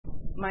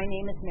My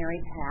name is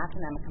Mary Pat, and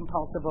I'm a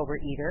compulsive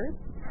overeater.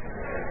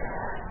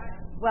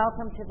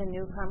 Welcome to the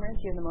newcomers.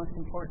 You're the most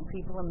important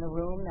people in the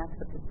room. That's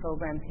what this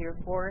program's here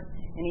for.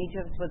 And each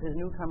of us was a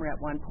newcomer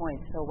at one point,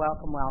 so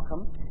welcome,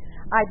 welcome.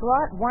 I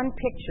brought one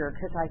picture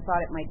because I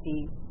thought it might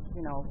be,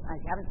 I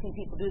haven't seen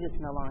people do this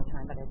in a long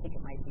time, but I think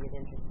it might be of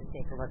interest to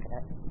take a look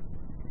at it.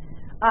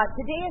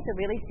 Today is a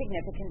really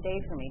significant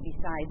day for me,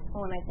 besides,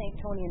 and I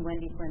thank Tony and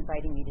Wendy for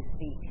inviting me to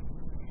speak.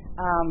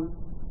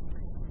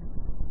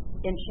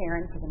 And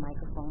Sharon for the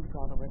microphone,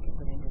 for all the work you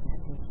put into that.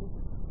 Thank you.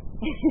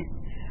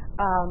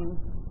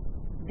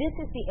 This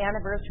is the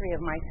anniversary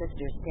of my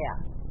sister's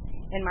death.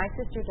 And my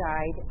sister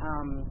died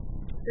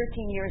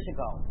 13 years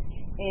ago.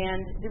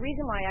 And the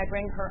reason why I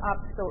bring her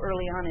up so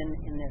early on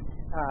in this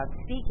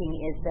speaking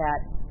is that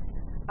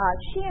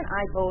she and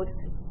I both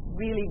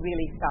really,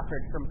 really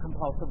suffered from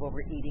compulsive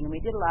overeating. And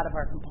we did a lot of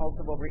our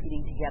compulsive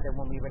overeating together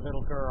when we were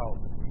little girls.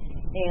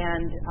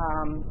 And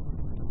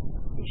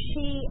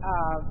she...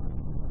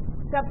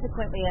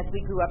 subsequently, as we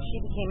grew up,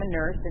 she became a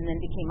nurse and then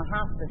became a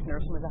hospice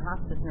nurse and was a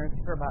hospice nurse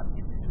for about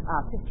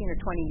 15 or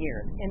 20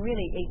 years, and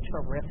really a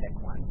terrific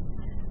one.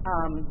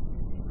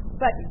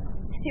 But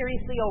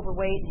seriously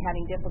overweight and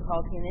having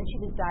difficulty, and then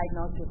she was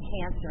diagnosed with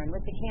cancer, and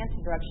with the cancer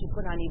drug, she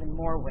put on even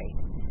more weight.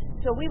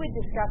 So we would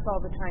discuss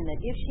all the time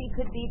that if she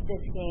could beat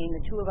this game,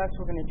 the two of us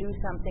were going to do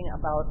something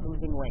about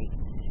losing weight.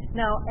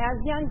 Now, as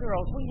young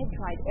girls, we had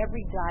tried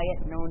every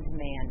diet known to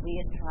man.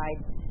 We had tried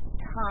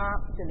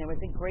Tops, and there was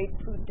a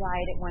grapefruit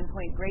diet at one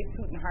point,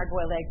 grapefruit and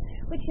hard-boiled eggs,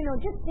 which,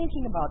 just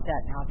thinking about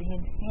that now, the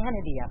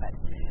insanity of it.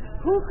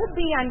 Who could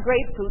be on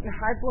grapefruit and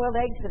hard-boiled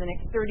eggs for the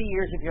next 30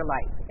 years of your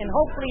life? And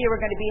hopefully you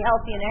were going to be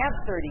healthy and have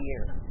 30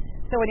 years.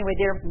 So anyway,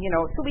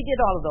 so we did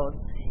all of those.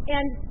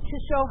 And to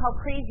show how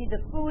crazy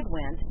the food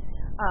went,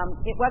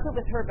 it wasn't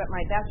with her, but my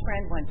best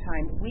friend one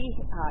time,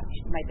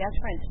 my best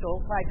friend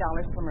stole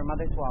 $5 from her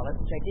mother's wallet,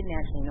 which I didn't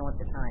actually know at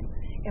the time.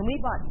 And we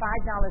bought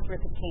 $5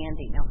 worth of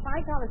candy. Now,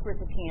 $5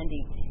 worth of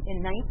candy in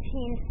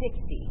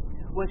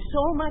 1960 was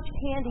so much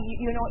candy,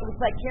 it was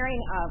like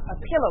carrying a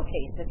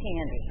pillowcase of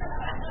candy.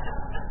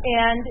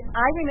 And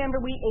I remember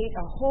we ate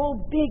a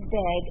whole big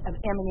bag of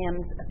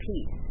M&Ms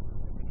apiece.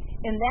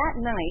 And that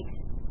night,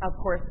 of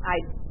course,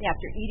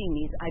 after eating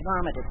these, I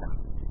vomited them.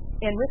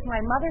 And with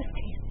my mother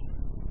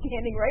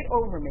standing right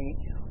over me,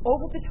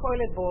 over the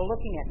toilet bowl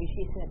looking at me,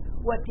 she said,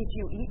 "What did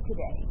you eat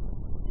today?"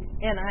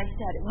 And I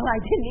said, "Well, I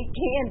didn't eat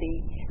candy."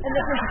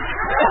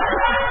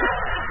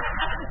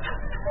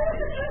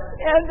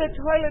 And the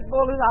toilet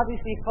bowl is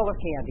obviously full of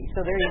candy,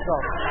 so there you go.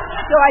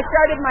 So I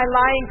started my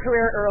lying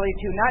career early,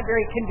 too. Not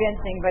very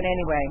convincing, but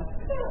anyway.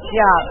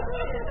 Yeah.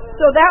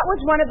 So that was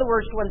one of the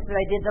worst ones that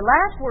I did. The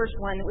last worst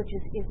one, which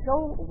is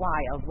so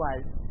wild,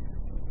 was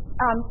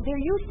there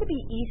used to be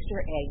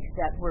Easter eggs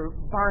that were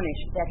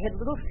varnished, that had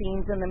little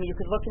seams in them. You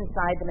could look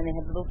inside them, and they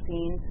had little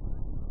seams.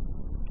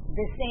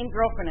 The same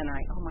girlfriend and I,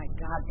 oh my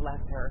God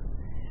bless her,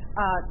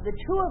 the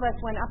two of us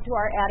went up to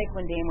our attic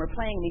one day and we're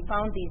playing, and we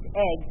found these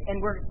eggs, and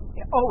we're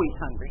always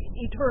hungry,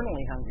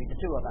 eternally hungry, the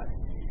two of us.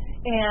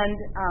 And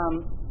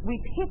we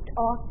picked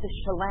off the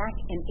shellac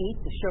and ate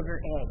the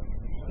sugar eggs.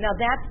 Now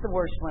that's the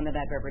worst one that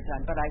I've ever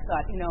done, but I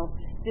thought,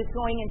 this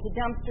going into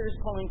dumpsters,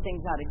 pulling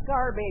things out of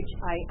garbage,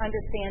 I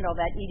understand all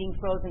that, eating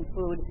frozen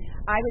food.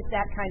 I was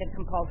that kind of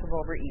compulsive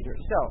overeater.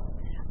 So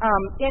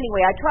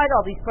anyway, I tried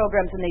all these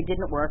programs and they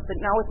didn't work, but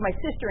now with my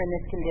sister in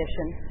this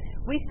condition,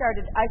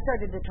 I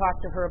started to talk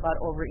to her about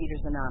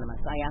Overeaters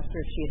Anonymous. I asked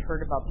her if she had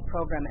heard about the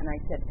program, and I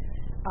said,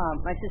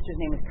 my sister's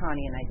name is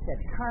Connie, and I said,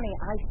 "Connie,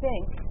 I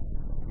think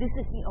this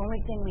is the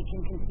only thing we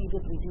can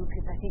conceivably do,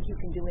 because I think you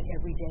can do it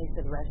every day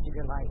for the rest of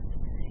your life.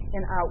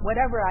 And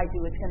whatever I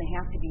do, it's going to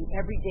have to be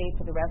every day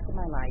for the rest of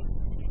my life.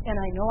 And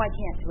I know I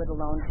can't do it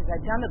alone, because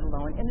I've done it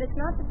alone. And it's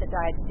not that the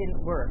diets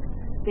didn't work.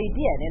 They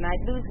did, and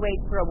I'd lose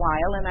weight for a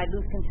while, and I'd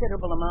lose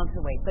considerable amounts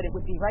of weight, but it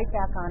would be right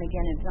back on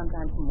again, and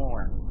sometimes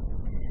more."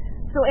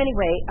 So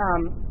anyway,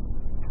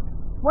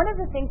 one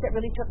of the things that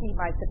really took me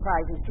by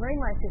surprise is during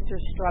my sister's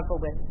struggle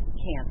with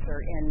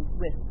cancer and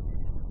with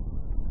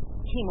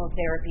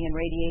chemotherapy and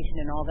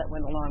radiation and all that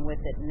went along with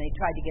it, and they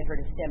tried to get her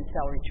to stem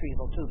cell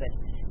retrieval too, but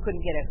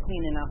couldn't get a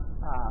clean enough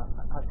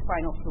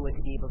spinal fluid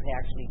to be able to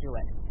actually do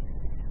it.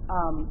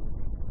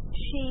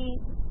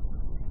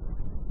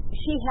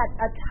 She had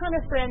a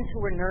ton of friends who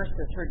were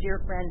nurses, her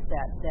dear friends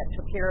that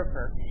took care of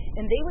her,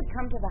 and they would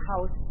come to the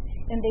house,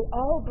 and they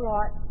all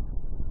brought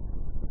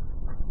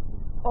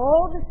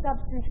all the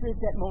substances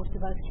that most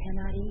of us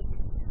cannot eat.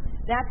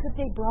 That's what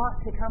they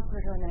brought to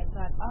comfort her, and I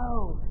thought,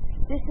 oh,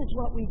 this is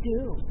what we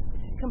do.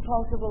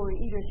 Compulsive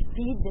overeaters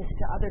feed this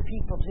to other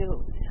people too.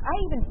 I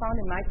even found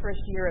in my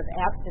first year of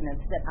abstinence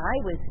that I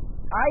was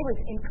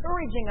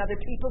encouraging other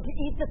people to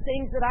eat the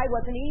things that I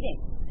wasn't eating.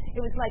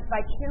 It was like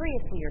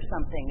vicariously or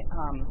something.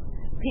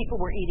 People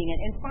were eating it,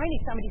 and finally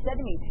somebody said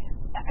to me,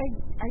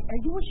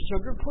 "Are you a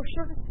sugar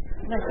pusher?"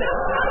 And I said,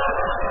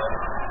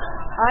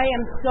 "I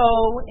am so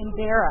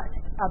embarrassed.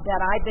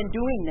 that I'd been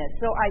doing this.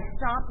 So I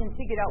stopped and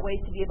figured out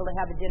ways to be able to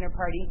have a dinner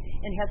party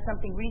and have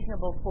something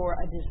reasonable for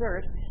a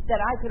dessert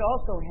that I could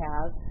also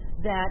have,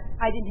 that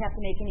I didn't have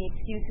to make any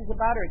excuses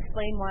about or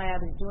explain why I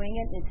was doing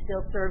it. It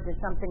still served as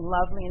something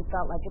lovely and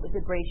felt like it was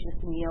a gracious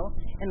meal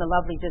and a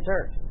lovely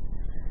dessert.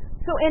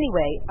 So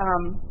anyway,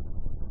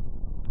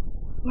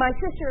 my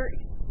sister,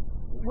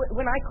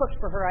 when I cooked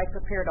for her, I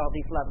prepared all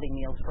these lovely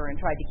meals for her and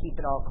tried to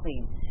keep it all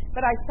clean.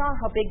 But I saw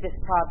how big this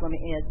problem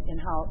is and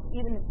how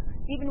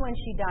even when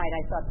she died,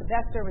 I thought the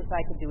best service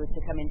I could do was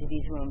to come into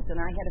these rooms. And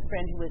I had a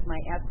friend who was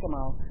my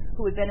Eskimo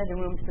who had been in the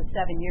rooms for 7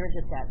 years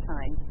at that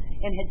time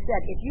and had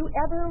said, if you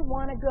ever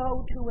want to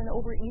go to an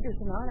Overeaters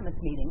Anonymous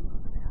meeting,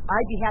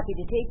 I'd be happy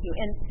to take you.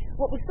 And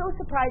what was so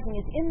surprising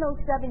is in those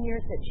 7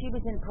 years that she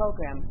was in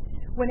program,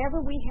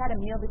 whenever we had a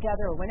meal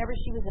together or whenever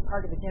she was a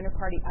part of a dinner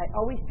party, I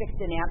always fixed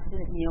an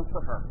abstinent meal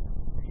for her.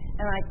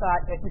 And I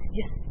thought it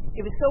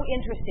was so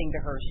interesting to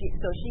her.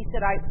 So she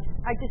said,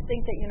 I just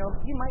think that,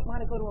 you might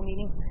want to go to a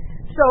meeting.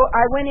 So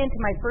I went into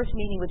my first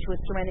meeting, which was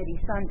Serenity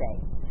Sunday.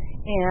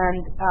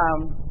 And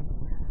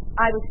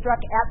I was struck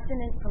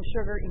abstinent from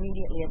sugar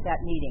immediately at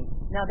that meeting.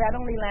 Now, that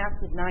only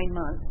lasted 9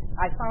 months.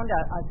 I found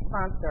a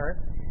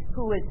sponsor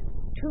who was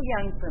too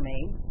young for me,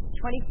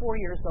 24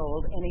 years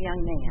old, and a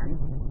young man.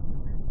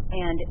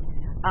 And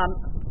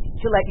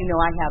to let you know,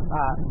 I have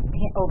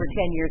over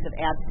 10 years of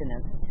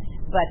abstinence.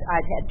 But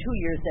I've had 2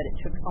 years that it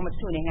took, almost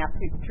 2.5,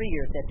 3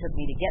 years that took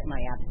me to get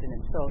my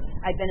abstinence. So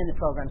I've been in the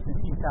program since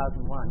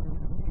 2001.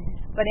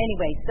 But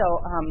anyway, so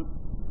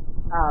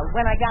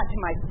when I got to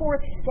my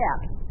fourth step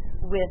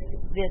with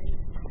this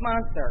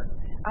sponsor,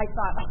 I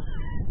thought,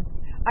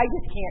 I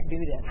just can't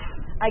do this.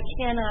 I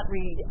cannot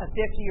read a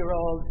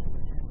 50-year-old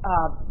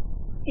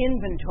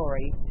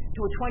inventory to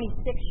a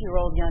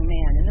 26-year-old young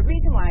man. And the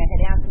reason why I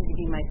had asked him to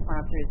be my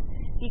sponsor is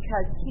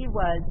because he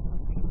was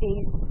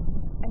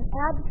an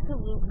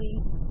absolutely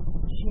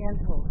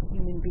gentle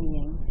human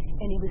being,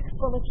 and he was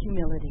full of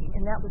humility,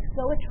 and that was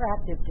so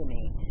attractive to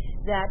me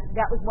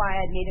that was why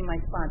I made him my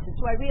sponsor.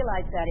 So I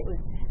realized that it was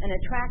an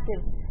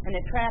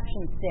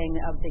attraction thing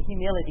of the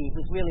humility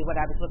was really what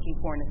I was looking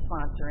for in a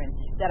sponsor, and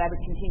that I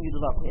would continue to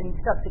look. And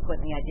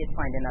subsequently, I did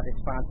find another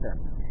sponsor.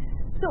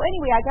 So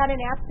anyway, I got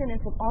an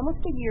abstinence of almost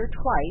a year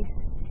twice,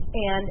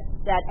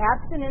 and that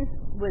abstinence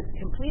was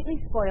completely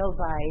spoiled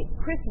by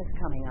Christmas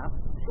coming up,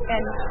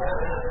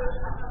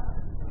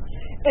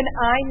 and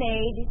I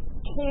made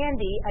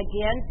candy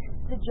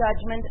against the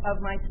judgment of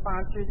my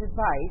sponsor's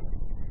advice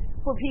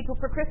for people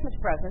for Christmas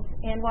presents,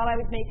 and while I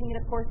was making it,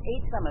 of course,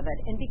 ate some of it.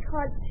 And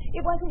because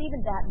it wasn't even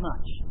that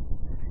much,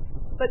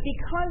 but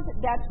because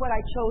that's what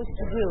I chose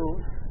to do,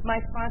 my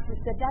sponsor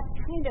said, that's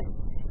kind of,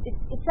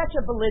 it's such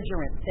a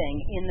belligerent thing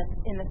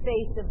in the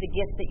face of the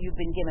gift that you've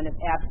been given of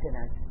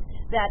abstinence,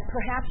 that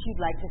perhaps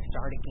you'd like to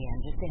start again,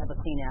 just to have a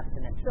clean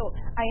abstinence. So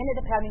I ended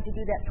up having to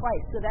do that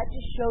twice. So that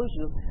just shows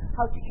you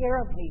how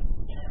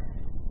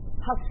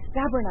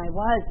stubborn I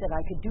was that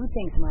I could do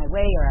things my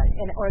way,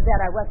 or that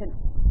I wasn't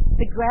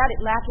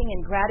lacking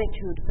in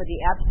gratitude for the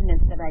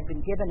abstinence that I'd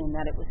been given, and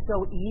that it was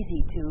so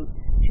easy to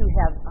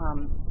have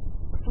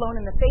flown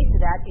in the face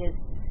of that is,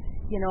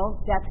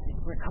 that's,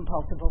 we're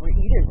compulsive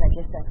overeaters. I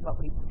guess that's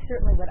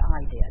certainly what I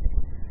did.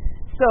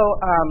 So,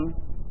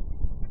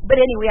 but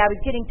anyway, I was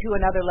getting to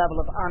another level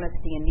of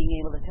honesty and being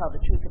able to tell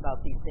the truth about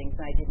these things,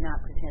 and I did not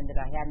pretend that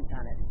I hadn't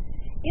done it.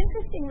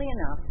 Interestingly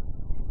enough,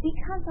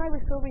 because I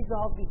was so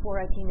resolved before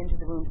I came into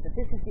the rooms that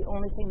this is the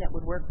only thing that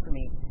would work for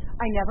me,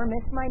 I never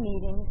missed my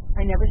meetings.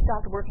 I never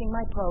stopped working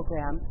my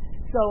program.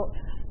 So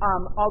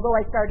although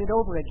I started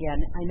over again,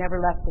 I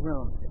never left the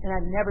rooms. And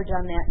I've never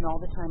done that in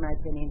all the time I've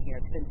been in here.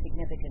 It's been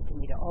significant to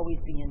me to always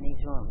be in these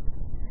rooms.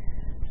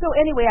 So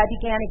anyway, I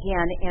began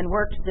again and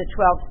worked the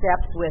 12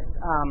 steps with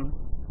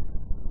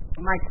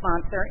my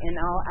sponsor,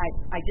 and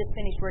I just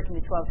finished working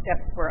the 12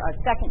 steps for a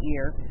second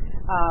year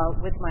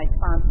with my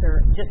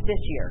sponsor just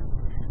this year.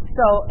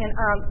 So, and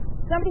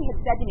somebody had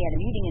said to me at a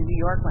meeting in New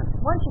York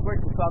once you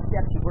work the 12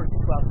 steps, you work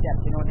the 12 steps,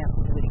 you don't have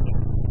to do it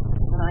again.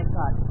 And I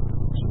thought,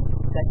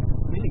 that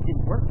really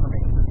didn't work for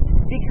me.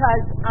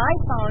 Because I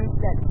found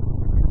that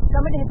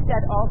somebody had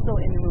said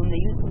also in the room,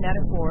 they used the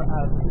metaphor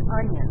of an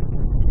onion,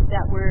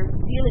 that we're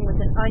dealing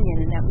with an onion,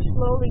 and that we're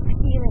slowly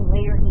peeling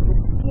layers of the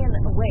skin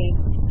away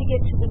to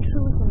get to the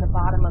truth in the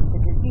bottom of the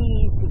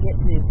disease, to get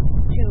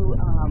to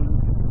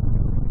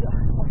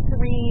a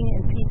serene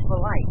and peaceful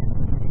life.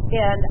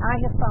 And I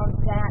have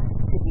found that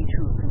to be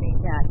true for me,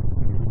 that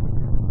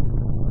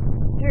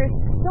there's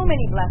so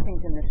many blessings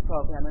in this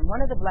program, and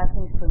one of the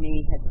blessings for me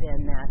has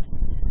been that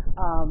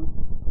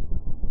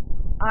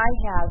I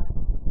have,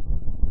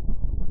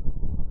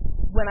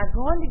 when I've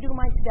gone to do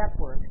my step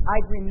work,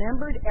 I've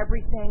remembered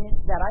everything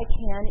that I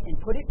can and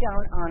put it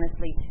down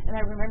honestly, and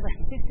I remember I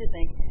used to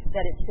think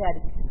that it said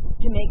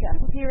to make a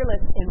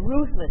fearless and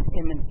ruthless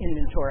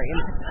inventory.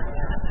 And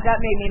that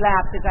made me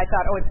laugh because I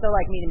thought, it's so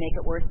like me to make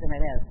it worse than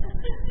it is.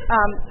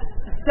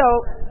 So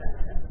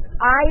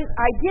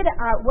I did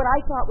what I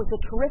thought was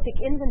a terrific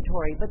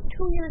inventory, but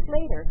 2 years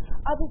later,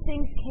 other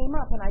things came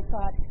up, and I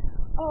thought,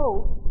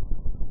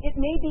 it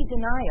may be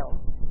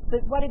denial,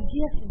 But what a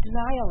gift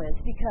denial is,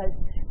 because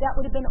that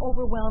would have been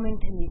overwhelming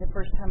to me the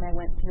first time I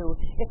went through.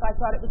 If I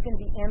thought it was going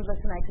to be endless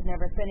and I could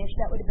never finish,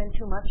 that would have been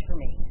too much for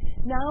me.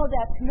 Now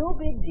that's no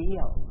big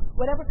deal.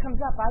 Whatever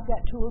comes up, I've got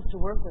tools to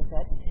work with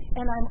it,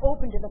 and I'm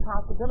open to the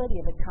possibility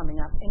of it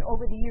coming up. And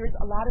over the years,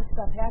 a lot of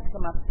stuff has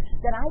come up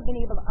that I've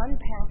been able to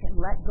unpack and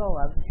let go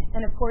of.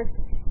 And of course,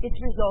 it's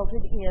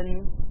resulted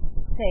in,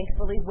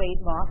 thankfully,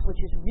 weight loss,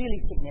 which is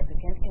really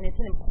significant, and it's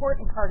an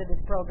important part of this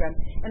program,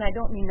 and I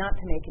don't mean not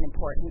to make it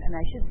important, and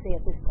I should say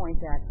at this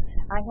point that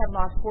I have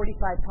lost 45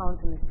 pounds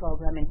in this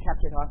program and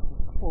kept it off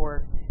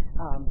for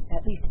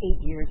at least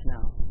 8 years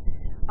now.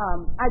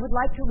 I would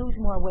like to lose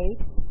more weight.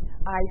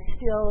 I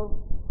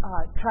still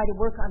try to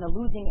work on a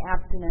losing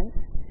abstinence,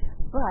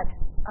 but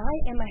I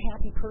am a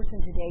happy person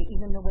today,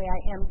 even the way I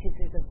am, because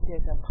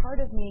there's a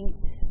part of me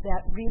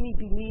that really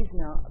believes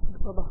now,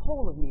 well, the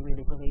whole of me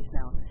really believes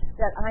now,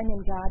 that I'm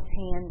in God's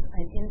hands,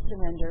 I'm in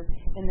surrender,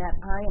 and that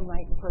I am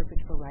right and perfect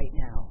for right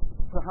now,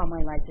 for how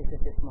my life is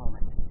at this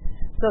moment.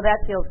 So that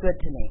feels good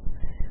to me.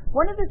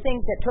 One of the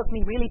things that took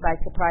me really by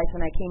surprise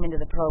when I came into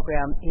the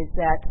program is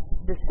that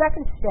the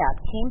second step,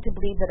 came to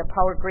believe that a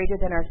power greater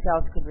than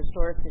ourselves could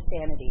restore us to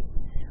sanity,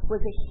 was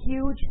a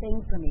huge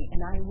thing for me,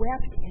 and I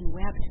wept and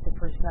wept the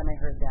first time I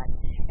heard that.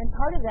 And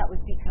part of that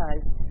was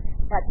because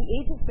at the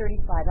age of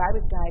 35, I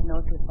was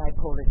diagnosed with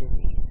bipolar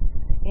disease.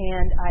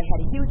 And I had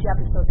a huge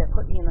episode that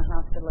put me in the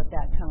hospital at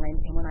that time.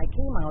 And when I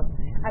came out,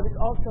 I was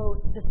also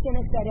the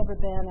thinnest I'd ever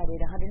been. I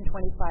weighed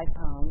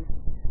 125 pounds.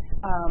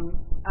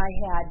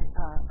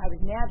 I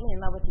was madly in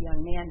love with a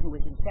young man who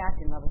was in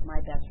fact in love with my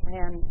best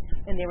friend,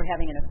 and they were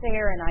having an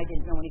affair, and I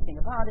didn't know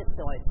anything about it,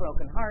 so I was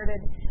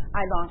brokenhearted.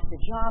 I lost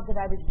the job that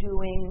I was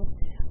doing.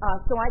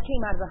 So I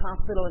came out of the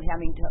hospital and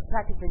having to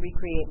practically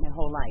recreate my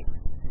whole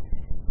life.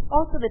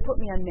 Also, they put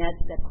me on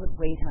meds that put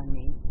weight on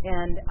me.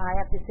 And I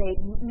have to say,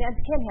 meds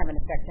can have an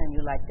effect on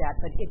you like that,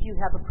 but if you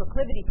have a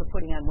proclivity for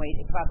putting on weight,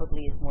 it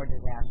probably is more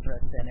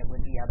disastrous than it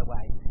would be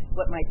otherwise.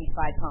 What might be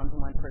 5 pounds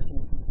in one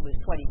person was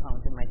 20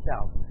 pounds in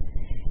myself.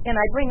 And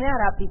I bring that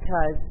up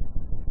because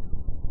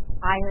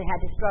I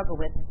had to struggle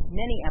with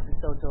many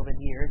episodes over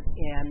the years,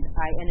 and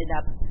I ended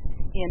up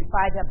in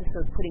 5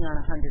 episodes putting on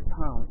 100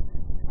 pounds.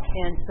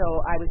 And so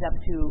I was up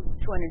to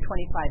 225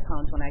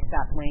 pounds when I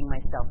stopped weighing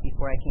myself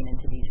before I came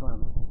into these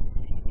rooms.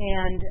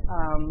 And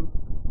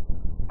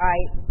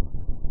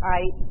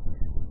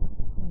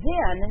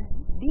then,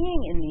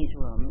 being in these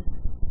rooms,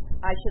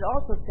 I should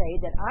also say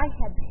that I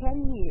had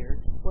 10 years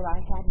where I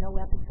had no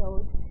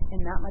episodes and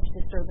not much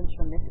disturbance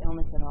from this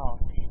illness at all.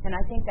 And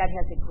I think that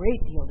has a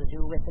great deal to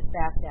do with the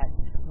fact that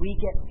we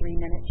get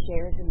 3-minute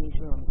shares in these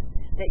rooms,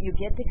 that you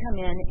get to come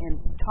in and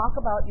talk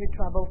about your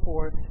trouble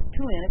for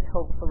 2 minutes,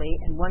 hopefully,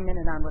 and 1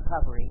 minute on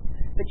recovery.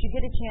 But you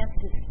get a chance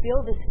to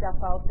spill this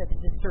stuff out that's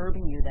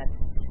disturbing you, that's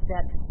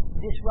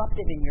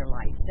disruptive in your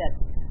life, that's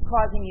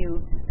causing you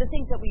the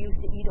things that we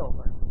used to eat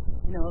over.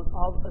 You know,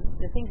 all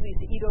the things we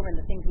used to eat over and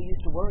the things we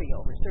used to worry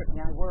over.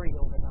 Certainly I worry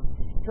over them.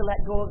 To let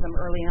go of them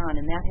early on,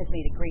 and that has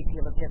made a great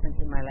deal of difference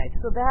in my life.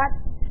 So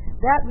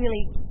that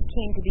really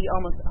came to be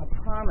almost a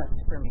promise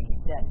for me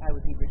that I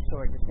would be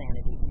restored to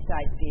sanity.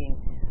 Besides being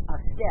a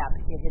step,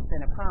 it has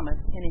been a promise,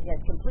 and it has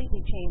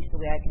completely changed the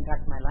way I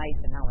conduct my life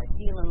and how I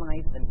feel in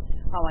life and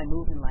how I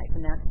move in life,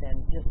 and that's been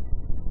just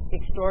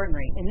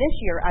extraordinary. And this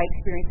year I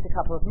experienced a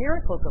couple of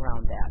miracles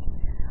around that.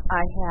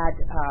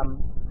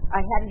 I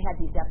hadn't had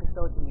these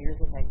episodes in years,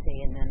 as I say,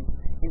 and then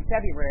in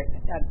February,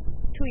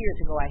 2 years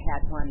ago, I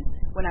had one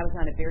when I was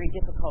on a very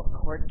difficult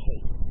court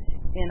case,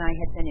 and I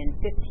had been in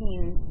 15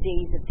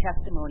 days of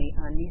testimony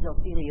on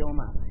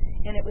mesothelioma,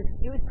 and it was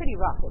pretty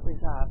rough. It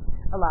was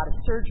a lot of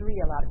surgery,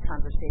 a lot of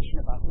conversation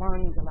about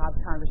lungs, a lot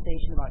of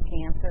conversation about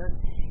cancer,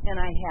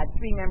 and I had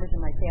 3 members of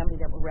my family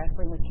that were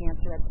wrestling with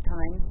cancer at the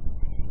time,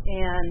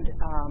 and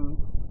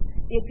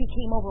it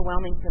became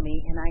overwhelming for me,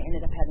 and I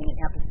ended up having an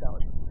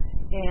episode.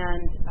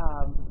 And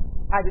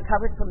I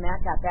recovered from that,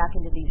 got back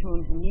into these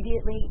rooms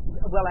immediately.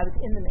 Well, I was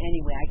in them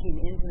anyway. I came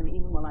into them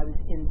even while I was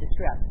in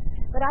distress.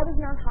 But I was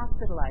not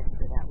hospitalized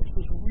for that, which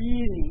was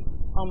really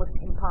almost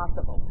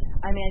impossible.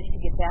 I managed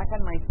to get back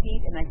on my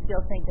feet, and I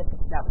still think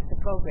that was the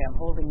program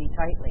holding me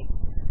tightly.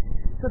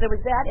 So there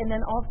was that, and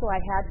then also I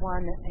had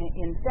one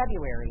in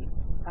February,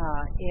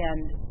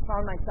 and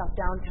found myself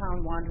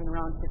downtown wandering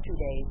around for 2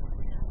 days,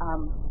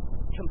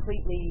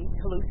 completely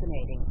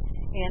hallucinating.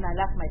 And I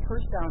left my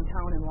purse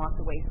downtown and walked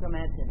away from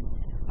it, and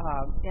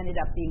ended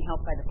up being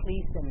helped by the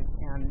police,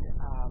 and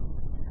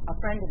a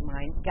friend of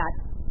mine got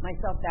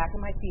myself back on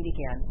my feet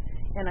again.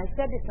 And I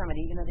said to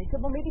somebody, they said,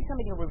 well, maybe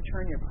somebody will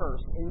return your purse.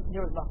 And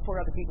there was about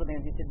 4 other people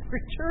there, and they said,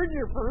 return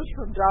your purse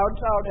from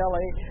downtown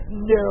LA?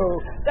 No,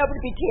 that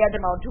would be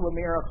tantamount to a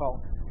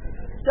miracle.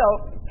 So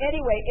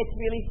anyway, it's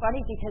really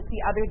funny because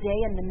the other day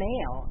in the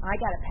mail, I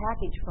got a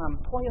package from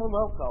Pollo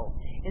Loco,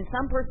 and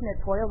some person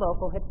at Pollo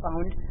Loco had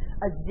found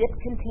a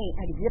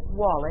zip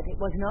wallet. It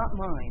was not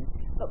mine,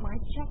 but my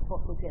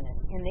checkbook was in it,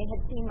 and they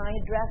had seen my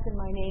address and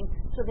my name,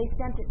 so they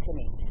sent it to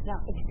me.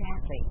 Now,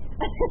 exactly,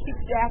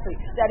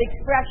 that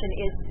expression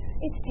is,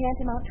 it's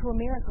tantamount to a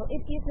miracle.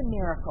 It is a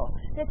miracle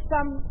that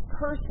some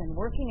person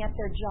working at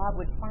their job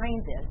would find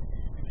this,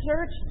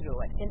 search through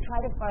it, and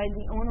try to find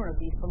the owner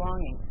of these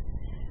belongings.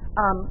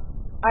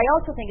 I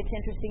also think it's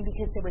interesting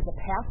because there was a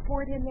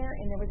passport in there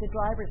and there was a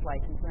driver's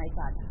license, and I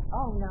thought,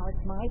 oh, now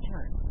it's my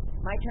turn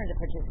to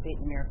participate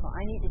in the miracle.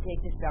 I need to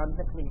take this down to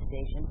the police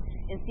station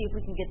and see if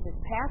we can get this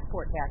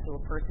passport back to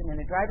a person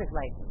and a driver's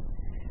license.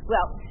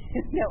 Well,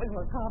 that was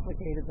more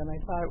complicated than I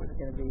thought it was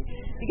going to be,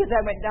 because I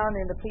went down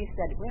there and the police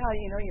said, well,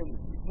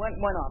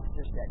 one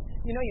officer said,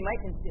 you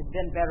might have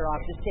been better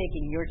off just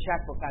taking your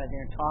checkbook out of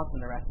there and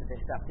tossing the rest of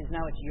this stuff, because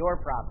now it's your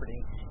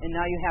property, and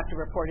now you have to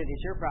report it as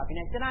your property.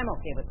 And I said, I'm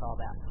okay with all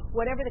that.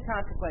 Whatever the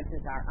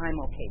consequences are, I'm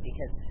okay,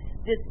 because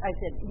this, I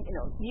said,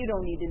 you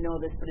don't need to know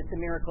this, but it's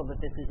a miracle that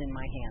this is in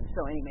my hands.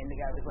 So anyway, the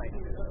guy was like,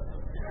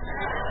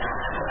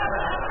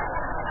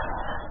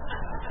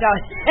 so,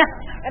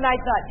 and I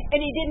thought, and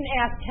he didn't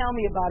tell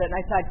me about it, and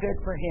I thought, good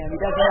for him. He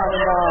doesn't want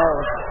to know.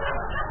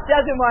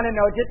 Doesn't want to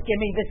know. Just give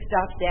me the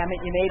stuff, damn it.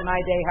 You made my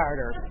day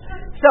harder.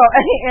 So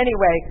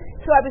anyway,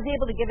 so I was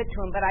able to give it to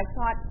him, but I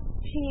thought,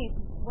 gee,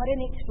 what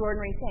an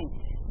extraordinary thing.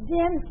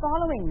 Then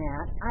following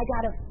that, I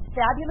got a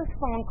fabulous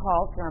phone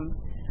call from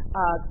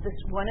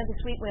one of the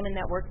sweet women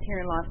that works here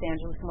in Los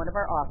Angeles in one of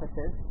our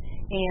offices,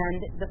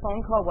 and the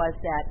phone call was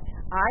that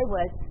I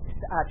was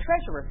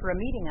treasurer for a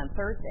meeting on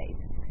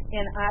Thursdays.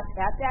 And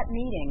at that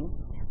meeting,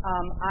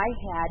 I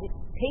had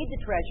paid the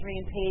treasury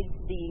and paid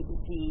the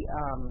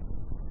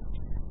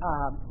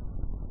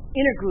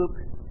intergroup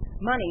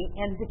money,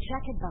 and the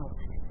check had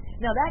bounced.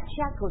 Now, that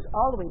check goes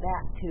all the way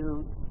back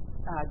to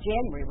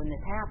January when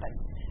this happened.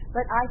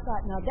 But I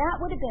thought, now that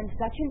would have been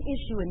such an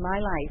issue in my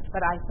life,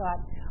 but I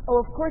thought, oh,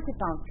 of course it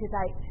bounced, because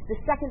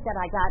the second that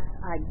I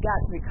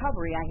got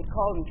recovery, I had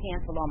called and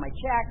canceled all my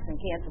checks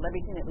and canceled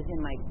everything that was in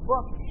my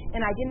book,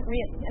 and I didn't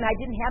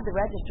have the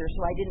register,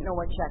 so I didn't know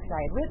what checks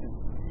I had written.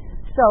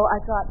 So I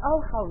thought, oh,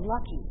 how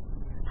lucky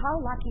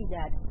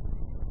that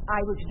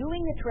I was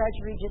doing the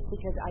treasury, just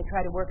because I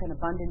try to work on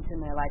abundance in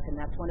my life, and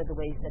that's one of the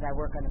ways that I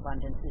work on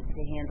abundance, is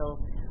to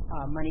handle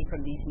money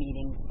from these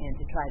meetings and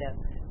to try to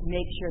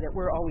make sure that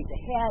we're always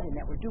ahead and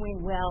that we're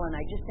doing well, and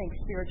I just think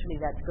spiritually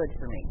that's good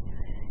for me.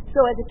 So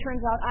as it turns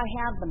out, I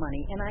have the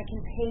money, and I can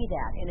pay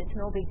that, and it's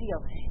no big deal.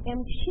 And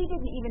she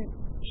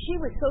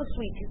was so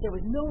sweet, because there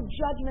was no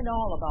judgment at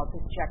all about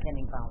this check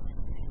ending bounced.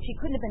 She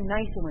couldn't have been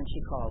nicer when she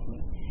called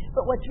me.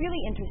 But what's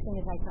really interesting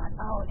is I thought,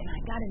 oh, and I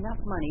got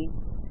enough money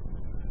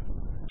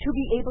to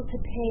be able to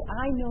pay.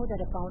 I know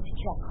that a bounced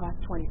check costs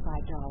 $25.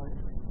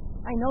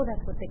 I know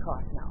that's what they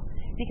cost now,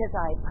 because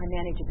I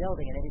manage a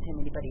building, and every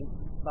time anybody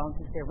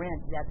bounces their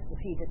rent, that's the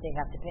fee that they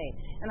have to pay.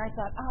 And I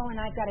thought, oh, and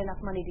I've got enough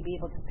money to be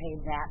able to pay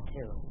that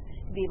too,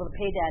 to be able to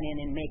pay that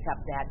in and make up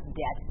that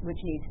debt which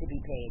needs to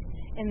be paid.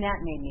 And that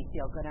made me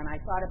feel good. And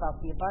I thought about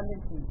the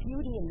abundance and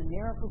beauty and the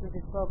miracles of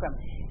this program.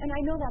 And I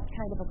know that's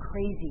kind of a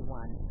crazy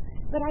one,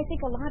 but I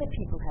think a lot of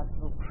people have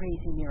little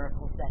crazy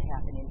miracles that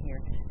happen in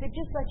here that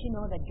just let you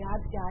know that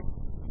God's got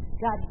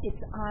its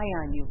eye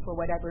on you for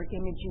whatever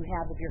image you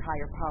have of your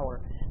higher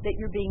power, that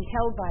you're being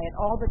held by it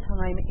all the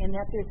time, and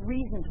that there's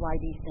reasons why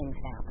these things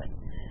happen.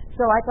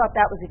 So I thought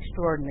that was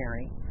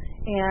extraordinary.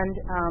 And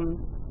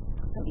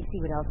let me see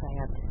what else I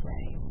have to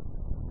say.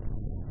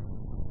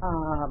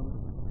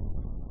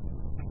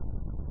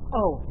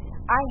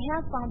 I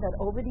have found that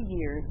over the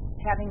years,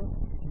 having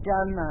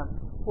done the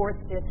 4th,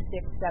 5th,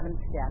 6th,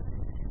 7th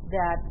steps,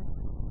 that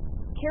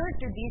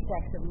character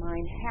defects of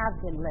mine have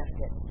been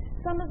lifted.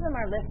 Some of them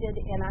are lifted,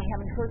 and I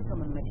haven't heard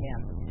from them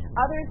again.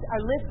 Others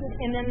are lifted,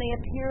 and then they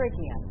appear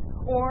again.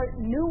 Or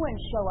new ones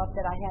show up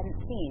that I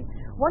hadn't seen.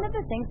 One of the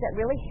things that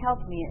really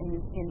helped me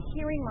in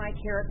hearing my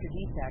character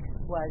defects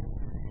was,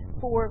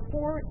 for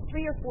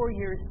 3 or 4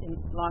 years in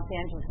Los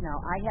Angeles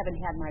now, I haven't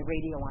had my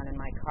radio on in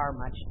my car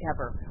much,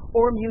 ever,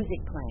 or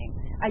music playing.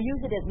 I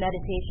use it as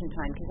meditation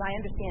time, because I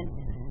understand,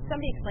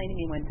 somebody explained to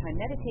me one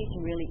time, meditation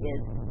really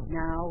is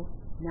now,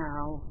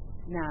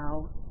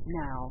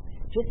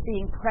 just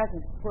being present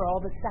for all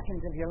the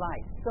seconds of your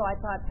life. So I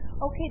thought,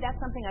 okay, that's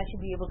something I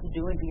should be able to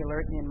do and be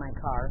alert in my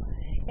car.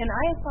 And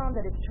I have found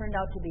that it's turned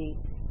out to be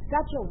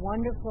such a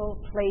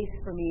wonderful place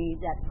for me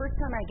that first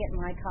time I get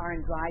in my car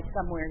and drive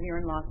somewhere here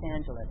in Los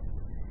Angeles,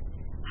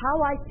 how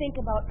I think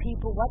about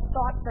people, what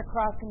thoughts are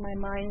crossing my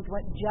mind,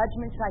 what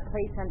judgments I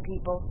place on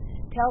people,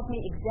 tells me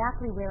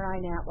exactly where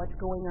I'm at, what's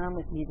going on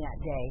with me that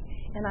day.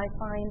 And I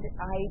find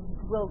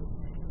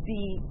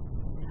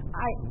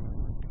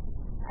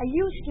I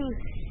used to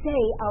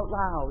say out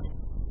loud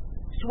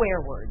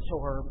swear words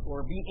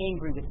or be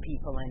angry with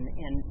people,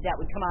 and that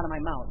would come out of my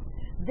mouth.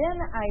 Then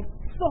I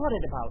thought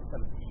about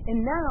them.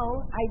 And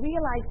now I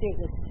realize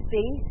there's a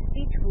space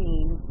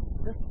between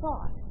the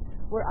thought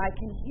where I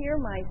can hear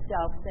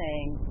myself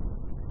saying,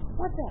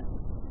 what's that?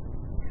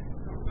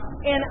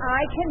 And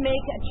I can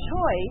make a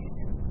choice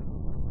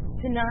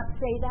to not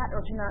say that,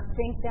 or to not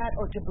think that,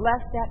 or to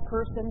bless that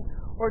person,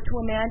 or to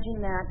imagine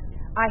that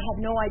I have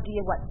no idea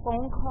what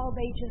phone call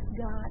they just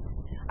got.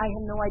 I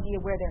have no idea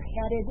where they're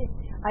headed.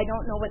 I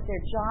don't know what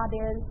their job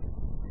is.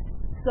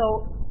 So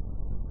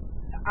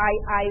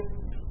I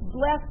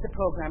bless the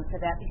program for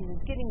that because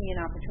it's giving me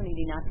an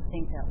opportunity not to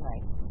think that way.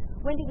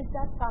 Wendy, was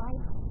that 5?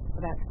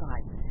 Oh, that's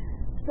 5.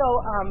 So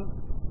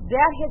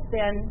that has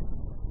been,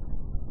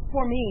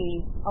 for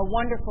me, a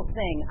wonderful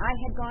thing. I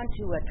had gone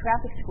to a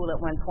traffic school at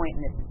one point,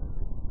 and this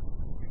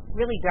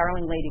really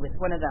darling lady with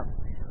one of the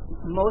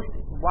most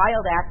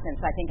wild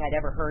accents I think I'd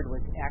ever heard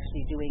was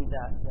actually doing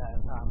the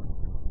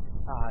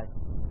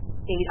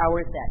 8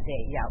 hours that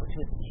day. Yeah, which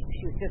was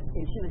she was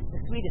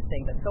the sweetest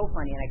thing, but so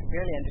funny, and I could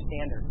barely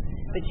understand her.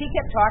 But she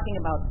kept talking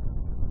about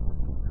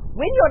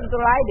when you're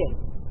driving,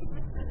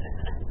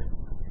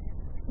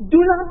 do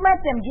not let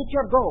them get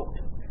your goat.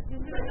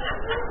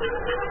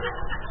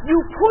 You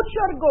put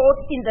your goat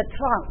in the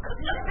trunk,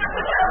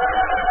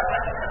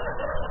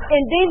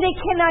 and then they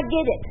cannot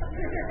get it.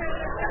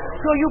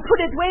 So you put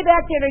it way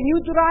back there, and you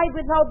drive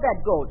without that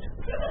goat.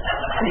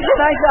 And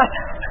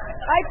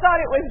I thought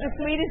it was the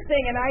sweetest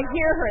thing, and I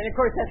hear her, and of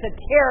course that's a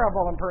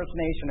terrible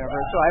impersonation of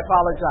her, so I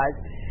apologize.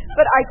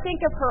 But I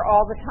think of her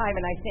all the time,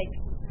 and I think,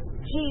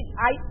 geez,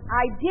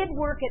 I did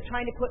work at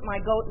trying to put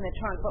my goat in the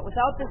trunk, but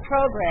without this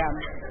program,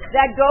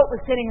 that goat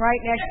was sitting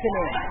right next to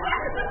me.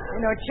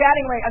 You know,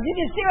 chatting right. Did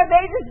you see what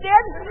they just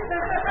did?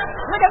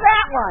 Look at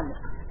that one.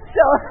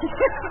 So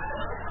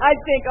I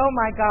think, oh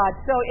my God.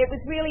 So it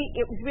was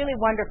really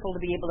wonderful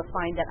to be able to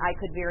find that I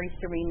could very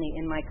serenely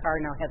in my car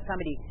now have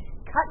somebody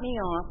cut me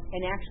off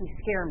and actually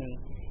scare me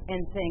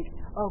and think,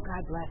 oh,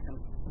 God bless them.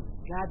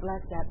 God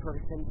bless that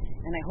person,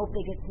 and I hope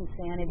they get some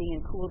sanity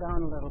and cool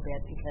down a little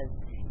bit, because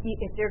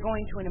if they're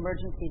going to an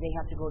emergency, they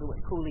have to go to it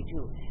coolly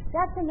too.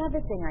 That's another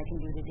thing I can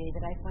do today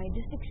that I find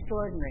just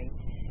extraordinary.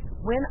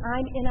 When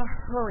I'm in a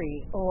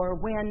hurry, or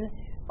when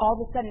all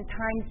of a sudden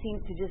time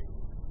seems to just,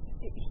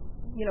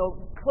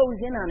 close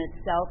in on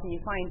itself, and you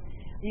find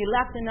you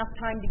left enough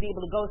time to be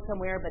able to go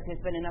somewhere, but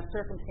there's been enough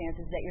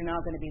circumstances that you're now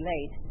going to be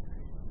late,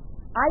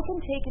 I can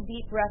take a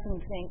deep breath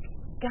and think,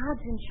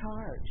 God's in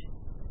charge.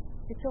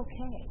 It's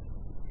okay.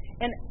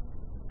 And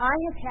I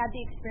have had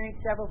the experience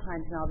several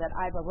times now that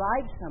I've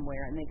arrived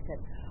somewhere and they've said,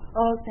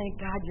 oh, thank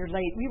God you're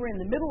late. We were in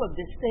the middle of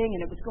this thing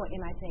and it was going,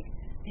 and I think,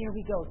 there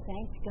we go,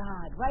 thank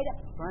God. Right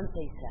up front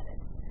they said it.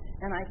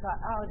 And I thought,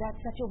 oh,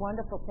 that's such a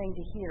wonderful thing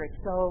to hear. It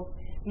so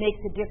makes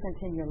a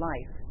difference in your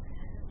life.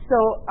 So,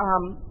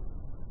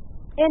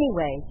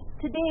 anyway,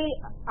 today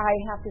I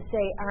have to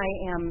say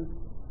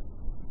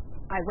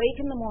I wake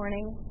in the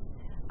morning,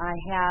 I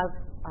have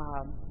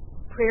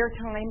prayer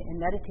time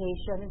and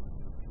meditation,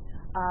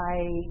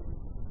 I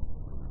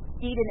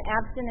eat an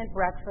abstinent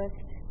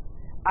breakfast,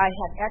 I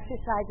have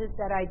exercises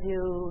that I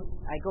do,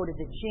 I go to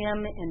the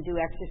gym and do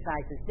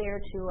exercises there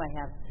too.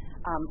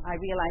 I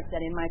realize that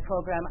in my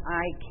program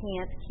I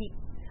can't keep,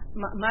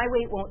 my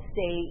weight won't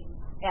stay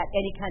at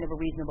any kind of a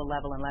reasonable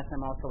level unless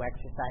I'm also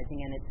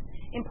exercising, and it's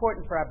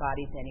important for our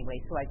bodies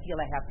anyway, so I feel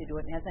I have to do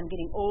it. And as I'm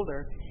getting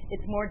older,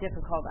 it's more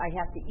difficult. I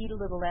have to eat a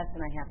little less and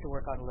I have to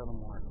work out a little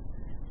more.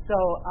 So,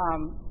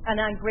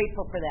 and I'm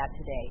grateful for that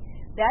today.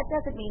 That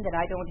doesn't mean that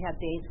I don't have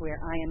days where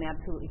I am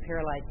absolutely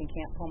paralyzed and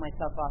can't pull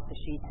myself off the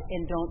sheets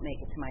and don't make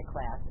it to my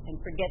class and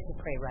forget to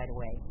pray right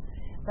away.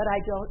 But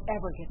I don't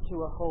ever get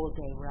through a whole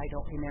day where I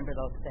don't remember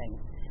those things.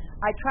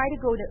 I try to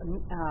go to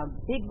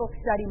big book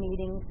study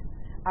meetings.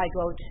 I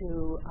go to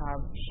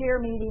share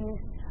meetings.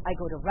 I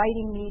go to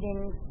writing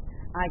meetings.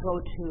 I go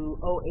to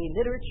OA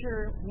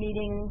literature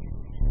meetings.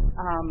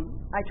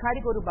 I try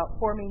to go to about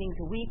 4 meetings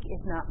a week,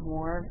 if not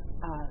more.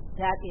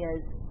 That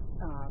is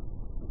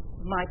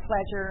my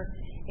pleasure,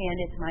 and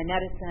it's my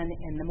medicine,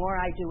 and the more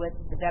I do it,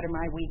 the better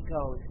my week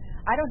goes.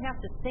 I don't have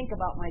to think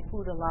about my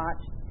food a lot,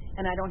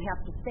 and I don't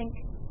have to think,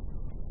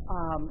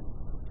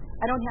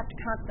 I don't have to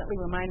constantly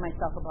remind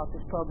myself about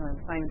this program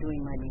if I'm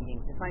doing my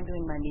meetings. If I'm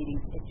doing my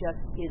meetings, it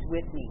just is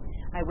with me.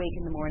 I wake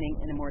in the morning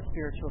in a more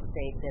spiritual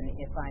state than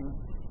if I'm,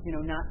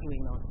 not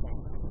doing those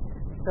things.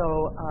 So,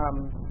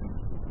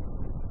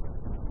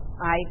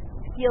 I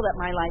feel that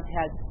my life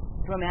has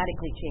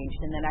dramatically changed,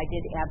 and that I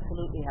did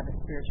absolutely have a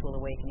spiritual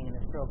awakening in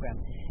this program.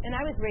 And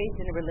I was raised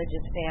in a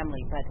religious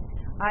family, but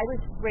I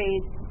was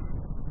raised,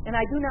 and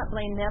I do not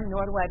blame them,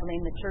 nor do I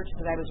blame the church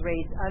that I was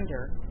raised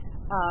under,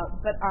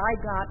 but I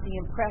got the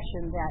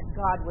impression that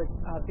God was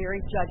a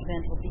very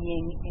judgmental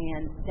being,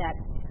 and that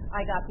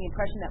I got the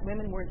impression that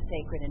women weren't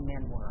sacred and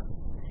men were.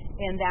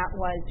 And that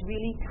was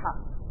really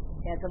tough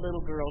as a little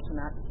girl to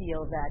not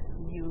feel that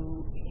you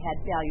had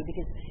value,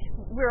 because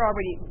we're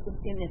already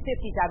in the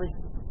 50s.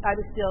 I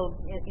was still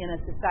in a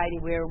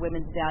society where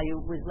women's value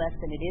was less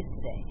than it is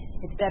today.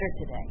 It's better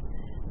today.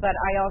 But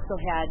I also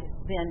had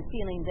been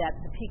feeling that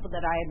the people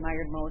that I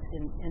admired most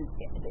and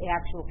the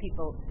actual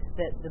people,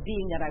 the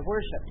being that I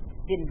worshipped,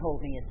 didn't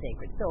hold me as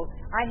sacred. So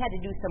I had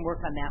to do some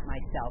work on that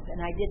myself, and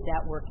I did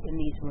that work in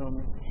these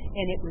rooms,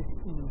 and it was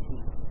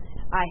easy.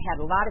 I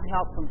had a lot of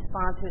help from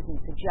sponsors and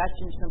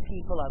suggestions from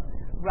people of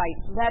write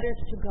letters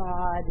to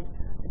God,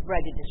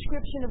 write a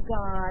description of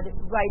God,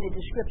 write a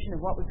description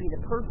of what would be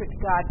the perfect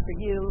God for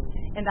you,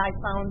 and I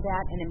found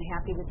that and am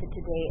happy with it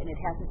today, and it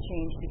hasn't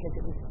changed because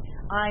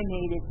I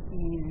made it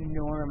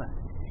enormous.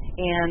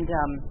 And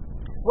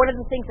one of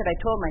the things that I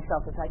told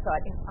myself is I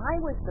thought, if I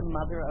was the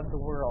mother of the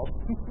world,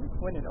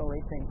 what an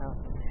OA thing, huh?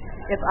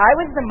 If I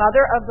was the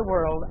mother of the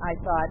world, I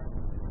thought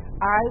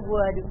I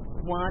would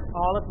want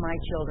all of my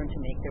children to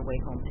make their way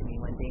home to me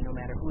one day, no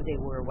matter who they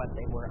were or what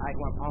they were. I'd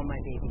want all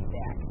my babies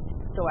back.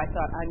 So I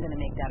thought, I'm going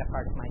to make that a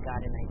part of my God,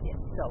 and I did.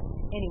 So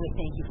anyway,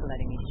 thank you for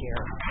letting me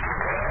share.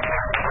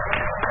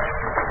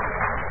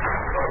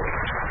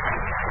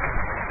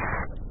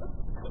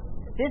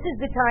 This is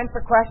the time for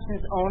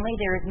questions only.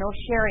 There is no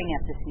sharing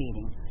at this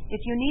meeting.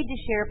 If you need to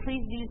share,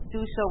 please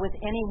do so with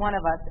any one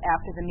of us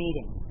after the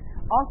meeting.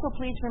 Also,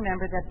 please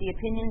remember that the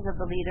opinions of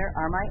the leader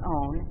are my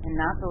own and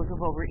not those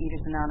of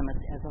Overeaters Anonymous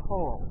as a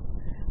whole.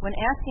 When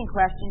asking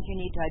questions, you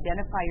need to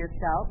identify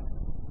yourself.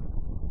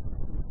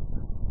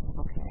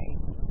 Okay.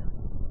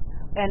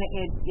 And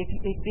if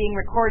it's being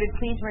recorded,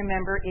 please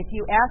remember, if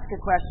you ask a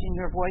question,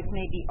 your voice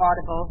may be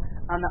audible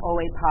on the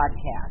OA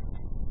podcast.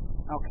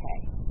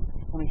 Okay.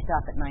 Can we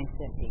stop at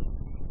 9:50?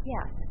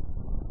 Yes.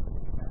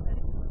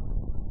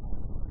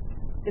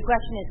 The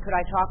question is, could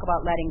I talk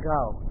about letting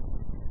go?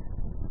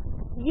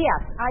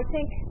 Yes, I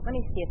think, let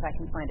me see if I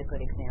can find a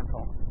good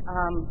example.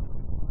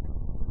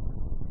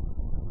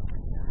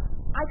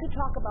 I could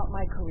talk about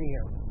my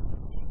career.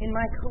 In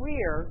my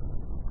career,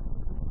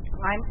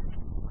 I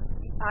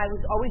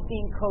was always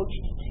being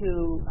coached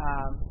to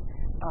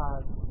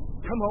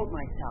promote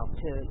myself,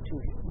 to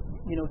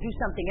do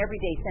something every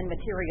day, send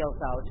materials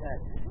out,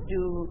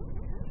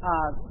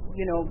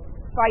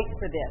 fight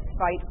for this,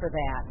 fight for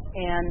that.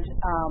 And,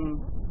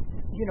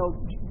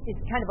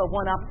 it's kind of a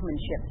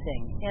one-upsmanship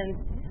thing. And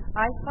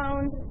I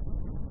found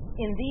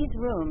in these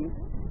rooms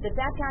that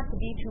got to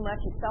be too much.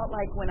 It felt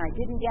like when I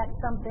didn't get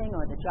something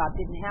or the job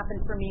didn't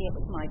happen for me, it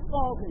was my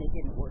fault and it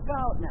didn't work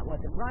out and that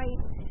wasn't right.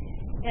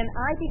 And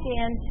I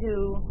began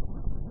to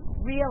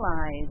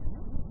realize,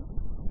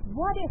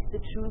 what if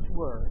the truth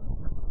were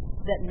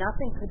that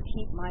nothing could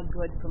keep my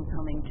good from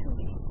coming to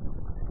me?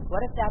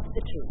 What if that's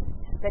the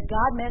truth? That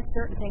God meant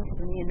certain things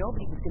for me and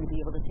nobody was going to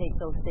be able to take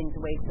those things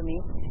away from me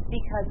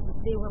because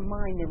they were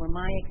mine. They were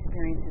my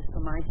experiences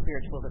for my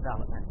spiritual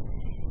development.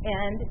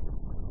 And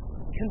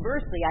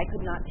conversely, I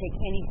could not take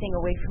anything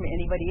away from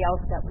anybody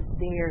else that was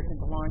theirs and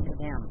belonged to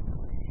them.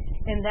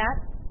 And that,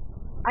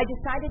 I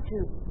decided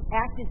to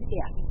act as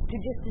if, to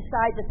just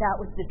decide that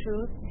was the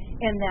truth,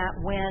 and that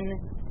when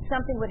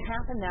something would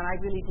happen that I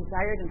really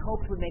desired and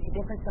hoped would make a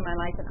difference in my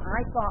life, and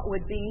I thought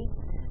would be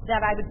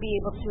that I would be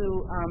able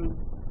to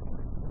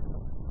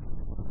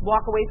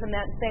walk away from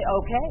that and say,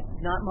 okay,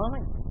 not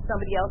mine.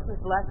 Somebody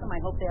else's blessing. I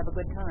hope they have a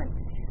good time.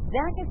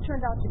 That has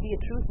turned out to be a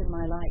truth in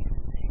my life.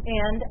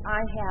 And I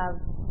have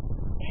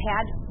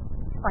had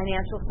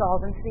financial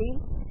solvency.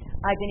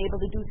 I've been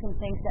able to do some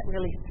things that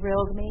really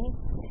thrilled me.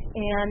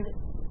 And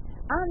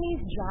on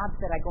these jobs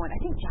that I go on, I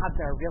think jobs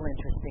are a real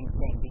interesting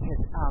thing because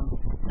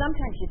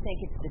sometimes you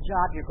think it's the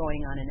job you're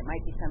going on and it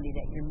might be somebody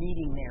that you're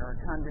meeting there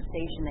or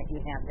conversation that you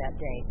have that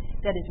day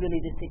that is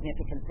really the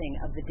significant thing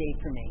of the day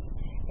for me.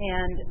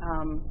 And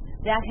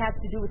that has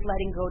to do with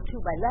letting go too.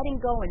 By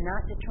letting go and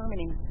not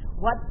determining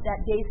what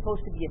that day is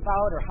supposed to be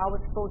about or how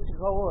it's supposed to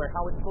go or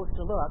how it's supposed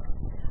to look,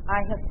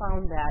 I have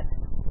found that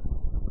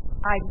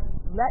I've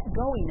let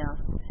go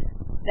enough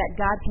that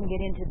God can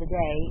get into the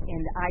day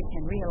and I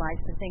can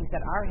realize the things that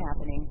are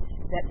happening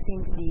that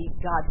seem to be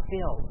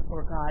God-filled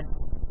or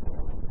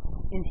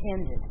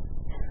God-intended.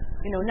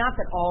 Not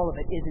that all of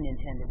it isn't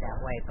intended that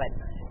way, but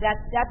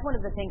that's one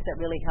of the things that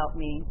really helped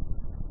me,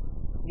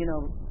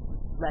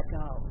 let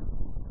go.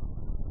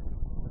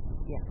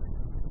 Yes.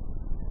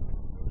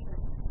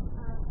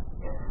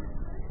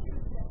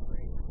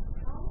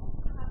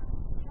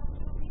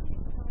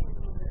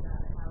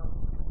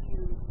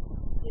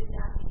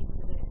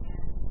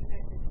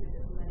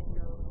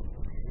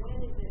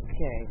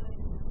 Okay.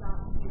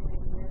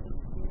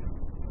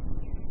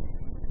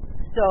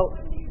 So,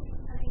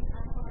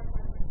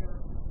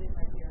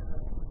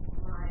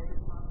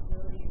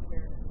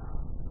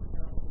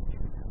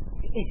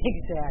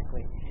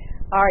 exactly.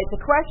 All right,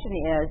 the question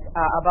is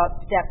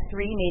about step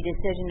 3, made a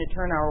decision to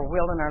turn our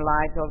will and our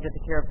lives over to the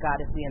care of God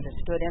as we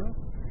understood Him.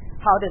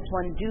 How does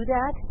one do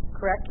that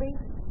correctly?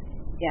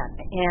 Yeah,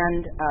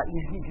 and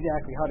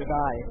exactly, how did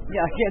I?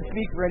 Yeah, I can't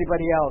speak for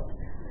anybody else.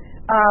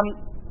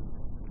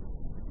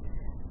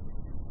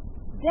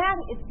 That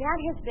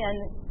has been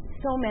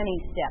so many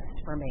steps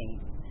for me.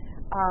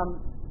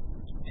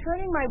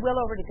 Turning my will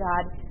over to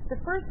God,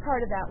 the first part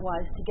of that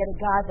was to get a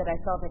God that I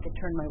felt I could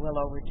turn my will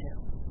over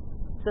to.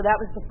 So that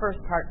was the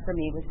first part for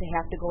me, was to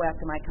have to go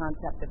after my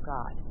concept of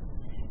God.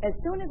 As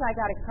soon as I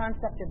got a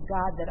concept of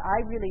God that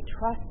I really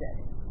trusted,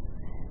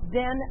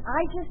 then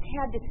I just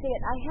had to say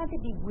it. I had to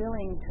be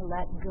willing to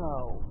let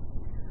go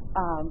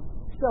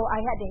So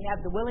I had to have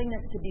the willingness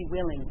to be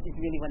willing is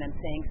really what I'm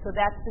saying. So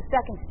that's the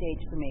second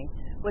stage for me,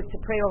 was to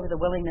pray over the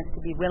willingness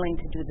to be willing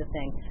to do the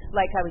thing.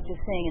 Like I was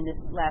just saying in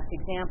this last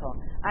example,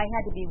 I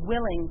had to be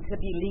willing to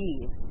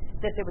believe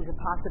that there was a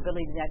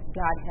possibility that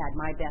God had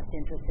my best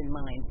interest in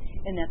mind,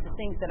 and that the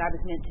things that I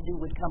was meant to do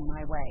would come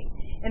my way,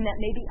 and that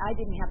maybe I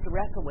didn't have to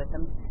wrestle with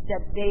them,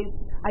 that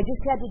I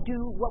just had to do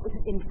what was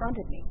in front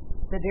of me,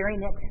 the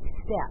very next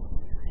step.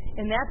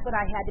 And that's what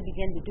I had to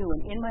begin to do.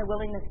 And in my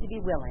willingness to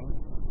be willing,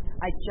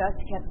 I just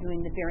kept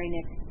doing the very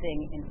next thing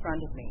in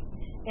front of me.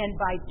 And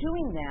by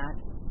doing that,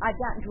 I've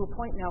gotten to a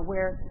point now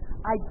where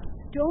I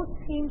don't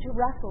seem to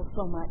wrestle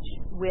so much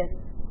with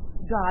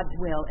God's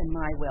will and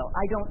my will.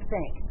 I don't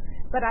think.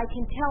 But I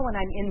can tell when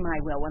I'm in my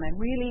will, when I'm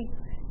really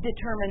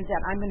determined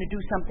that I'm going to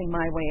do something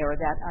my way, or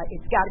that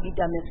it's got to be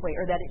done this way,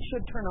 or that it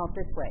should turn out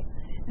this way.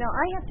 Now,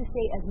 I have to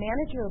say, as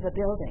manager of a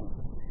building,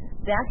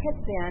 that has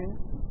been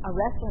a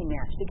wrestling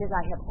match, because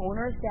I have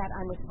owners that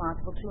I'm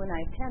responsible to, and I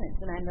have tenants,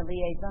 and I'm the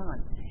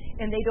liaison.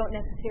 And they don't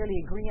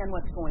necessarily agree on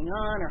what's going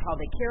on or how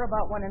they care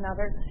about one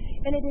another.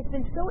 And it has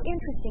been so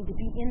interesting to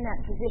be in that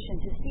position,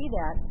 to see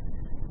that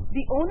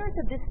the owners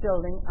of this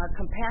building are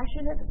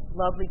compassionate,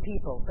 lovely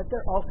people, but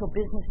they're also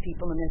business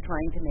people, and they're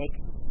trying to make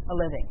a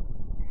living.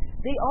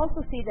 They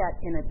also see that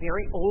in a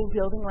very old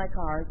building like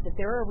ours, that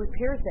there are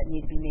repairs that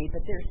need to be made,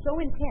 but they're so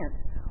intense.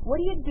 What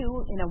do you do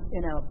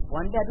in a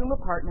one-bedroom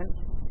apartment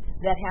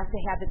that has to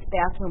have its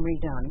bathroom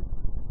redone?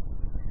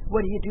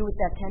 What do you do with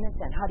that tenant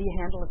then? How do you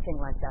handle a thing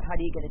like that? How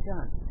do you get it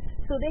done?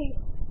 So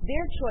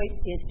their choice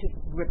is to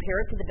repair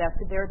it to the best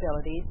of their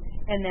abilities,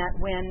 and that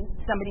when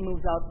somebody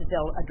moves out, that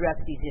they'll address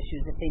these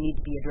issues if they need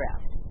to be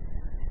addressed.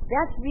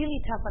 That's really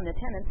tough on the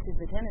tenants, because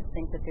the tenants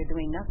think that they're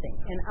doing nothing.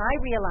 And I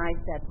realize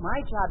that my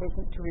job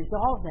isn't to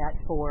resolve that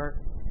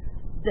for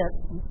the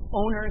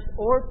owners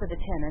or for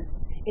the tenants.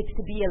 It's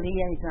to be a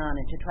liaison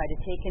and to try to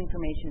take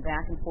information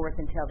back and forth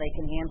until they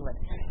can handle it.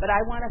 But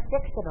I want to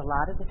fix it a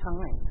lot of the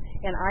time.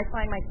 And I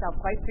find myself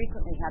quite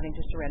frequently having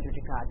to surrender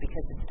to God,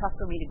 because it's tough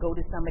for me to go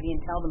to somebody and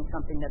tell them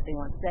something that they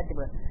once said to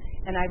us.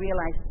 And I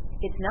realize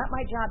it's not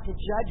my job to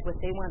judge what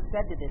they once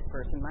said to this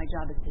person. My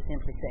job is to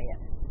simply say it.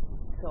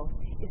 So,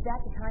 is that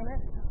the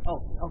timer?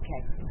 Oh, okay.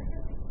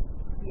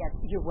 Yes,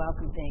 you're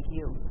welcome. Thank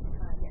you.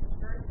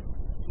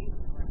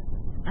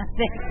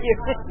 Thank you.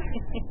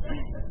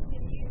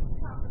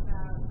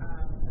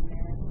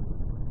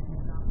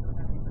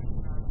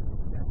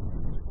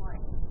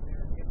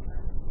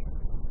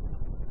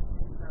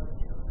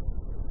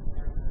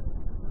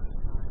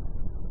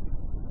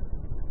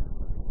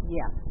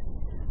 Yes.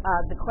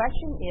 The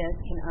question is,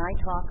 can I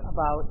talk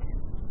about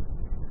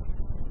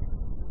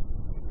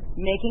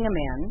making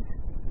amends,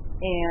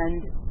 and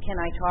can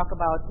I talk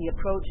about the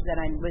approach that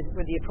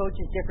where the approach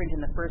is different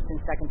in the first and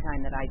second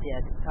time that I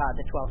did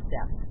the 12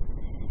 steps?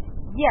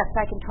 Yes,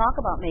 I can talk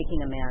about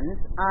making amends.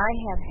 I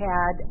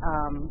had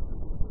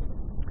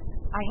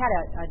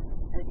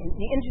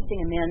an interesting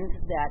amends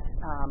that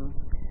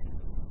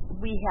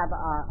we have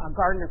a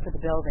gardener for the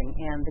building,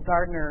 and the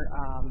gardener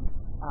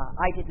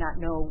I did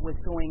not know was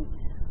going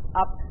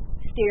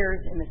upstairs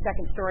in the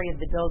second story of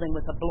the building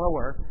with a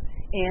blower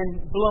and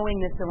blowing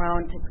this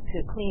around to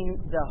clean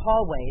the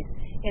hallways,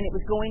 and it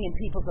was going in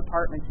people's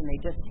apartments, and they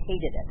just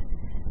hated it.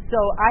 So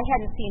I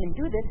hadn't seen him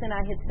do this, and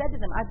I had said to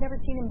them, I've never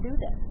seen him do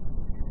this.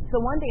 So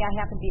one day I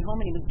happened to be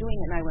home, and he was doing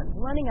it, and I went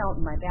running out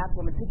in my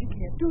bathroom and said, you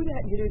can't do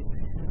that.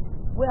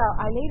 Well,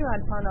 I later on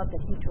found out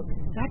that he took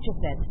such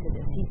offense to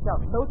this. He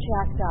felt so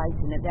chastised,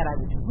 and that I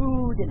was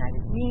rude and I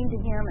was mean to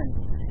him, and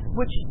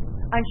which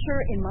I'm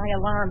sure in my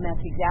alarm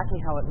that's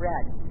exactly how it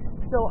read.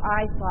 So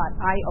I thought,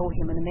 I owe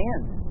him an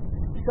amends.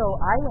 So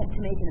I went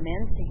to make an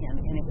amends to him,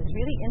 and it was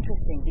really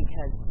interesting,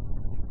 because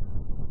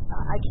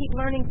I keep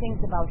learning things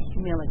about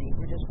humility.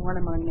 We're just one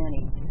among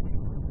many.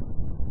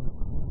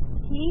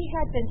 He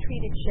had been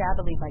treated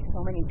shabbily by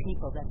so many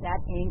people that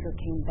anger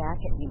came back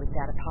at me with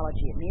that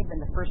apology. It may have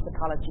been the first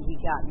apology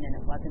he'd gotten, and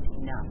it wasn't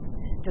enough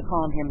to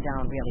calm him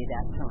down really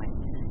that time.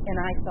 And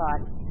I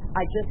thought,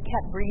 I just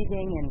kept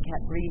breathing and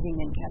kept breathing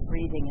and kept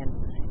breathing, and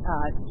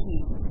he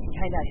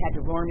kind of had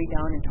to roar me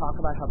down and talk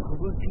about how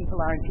rude people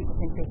are, and people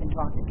think they can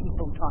talk to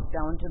people and talk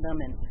down to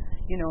them, and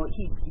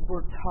he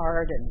worked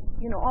hard,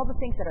 and all the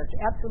things that are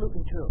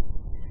absolutely true.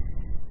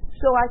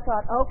 So I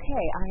thought,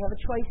 okay, I have a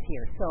choice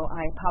here. So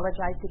I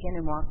apologized again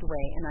and walked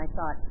away, and I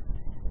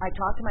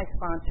talked to my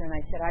sponsor, and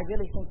I said, I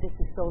really think this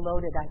is so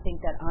loaded, I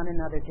think that on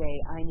another day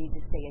I need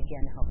to say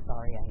again how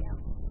sorry I am.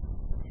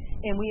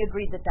 And we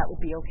agreed that that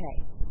would be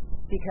okay,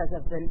 because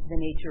of the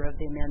nature of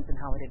the amends and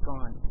how it had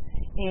gone.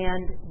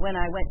 And when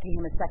I went to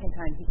him a second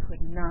time, he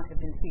could not have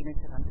been seen and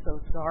said, I'm so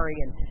sorry,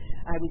 and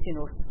I was,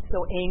 so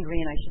angry,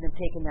 and I should have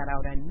taken that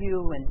out on you.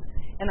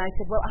 And I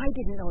said, well, I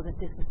didn't know that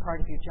this was part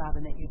of your job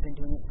and that you've been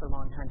doing it for a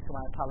long time, so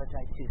I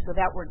apologize too. So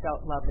that worked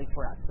out lovely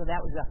for us. So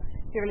that was a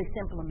fairly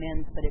simple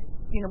amends, but it,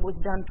 was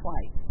done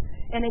twice.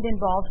 And it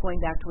involves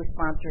going back to a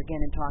sponsor again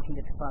and talking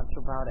to the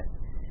sponsor about it.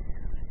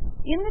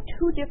 In the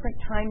two different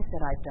times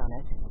that I've done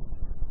it,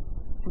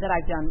 that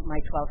I've done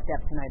my 12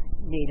 steps and I've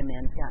made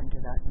amends, gotten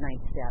to the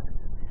 9th step,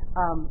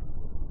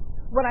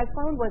 what I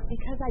found was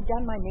because I'd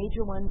done my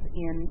major ones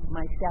in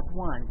my step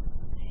 1,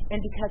 and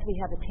because we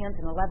have a 10th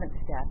and 11th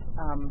step,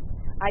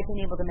 I've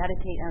been able to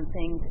meditate on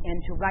things and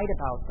to write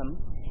about them,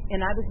 and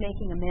I was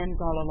making amends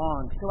all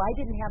along. So I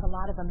didn't have a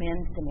lot of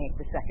amends to make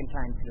the second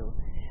time through.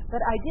 But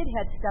I did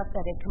have stuff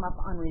that had come up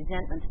on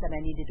resentments that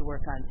I needed to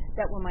work on,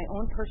 that were my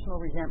own personal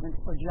resentments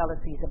or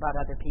jealousies about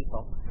other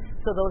people.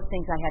 So those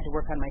things I had to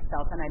work on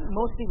myself, and I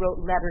mostly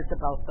wrote letters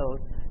about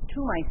those to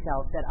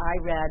myself that I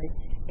read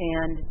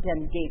and then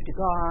gave to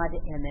God,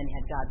 and then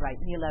had God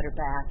write me a letter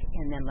back,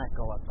 and then let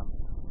go of them.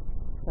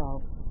 So,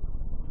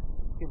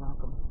 you're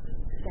welcome.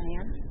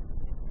 Diane?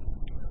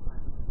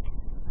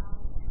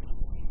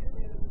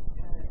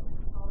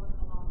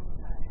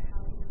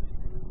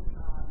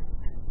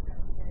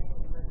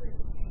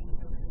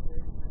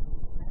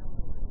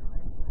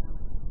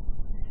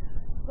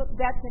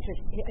 That's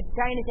interesting.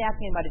 Diane is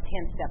asking about a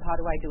 10th step. How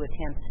do I do a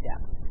 10th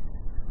step?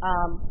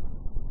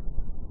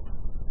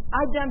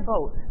 I've done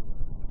both.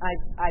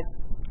 I've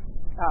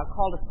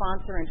called a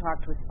sponsor and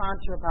talked to a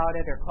sponsor about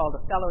it, or called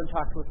a fellow and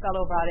talked to a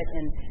fellow about it,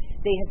 and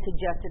they have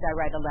suggested I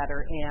write a letter.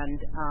 And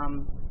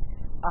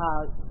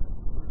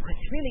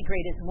what's really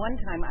great is one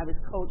time I was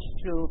coached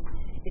through,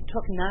 it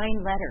took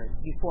 9 letters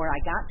before I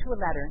got to a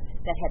letter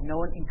that had no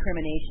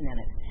incrimination in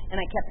it. And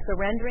I kept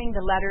surrendering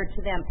the letter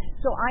to them.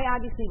 So I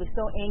obviously was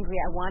so angry,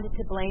 I wanted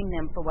to blame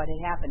them for what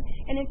had happened.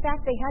 And in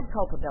fact, they had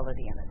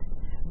culpability in it.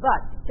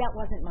 But that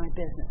wasn't my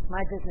business.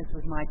 My business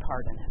was my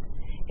part in it.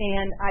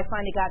 And I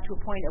finally got to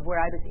a point of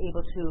where I was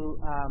able to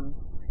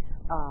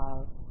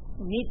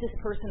meet this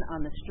person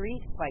on the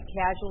street quite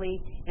casually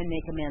and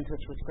make amends,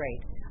 which was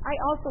great. I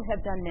also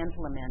have done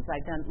mental amends.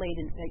 I've done laid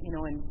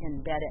in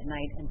bed at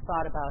night and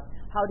thought about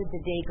how did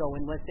the day go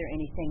and was there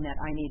anything that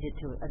I needed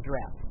to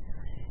address.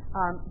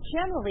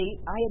 Generally,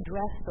 I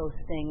address those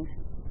things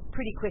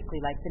pretty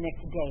quickly, like the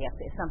next day.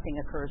 If something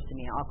occurs to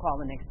me, I'll call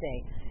the next day.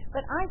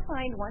 But I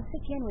find, once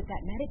again, with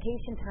that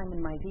meditation time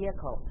in my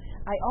vehicle,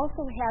 I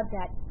also have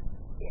that,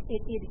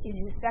 it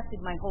has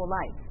affected my whole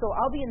life. So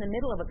I'll be in the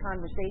middle of a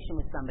conversation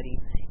with somebody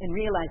and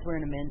realize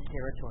we're in amends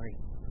territory.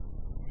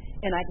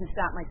 And I can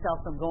stop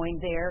myself from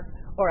going there,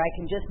 or I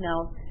can just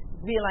now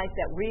realize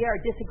that we are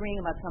disagreeing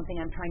about something.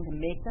 I'm trying to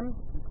make them,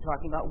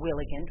 talking about will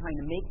again, trying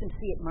to make them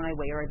see it my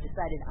way, or I've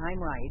decided I'm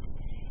right,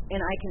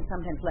 and I can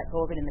sometimes let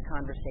go of it in the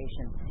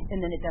conversation,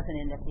 and then it doesn't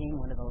end up being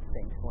one of those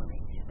things for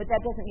me. But that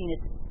doesn't mean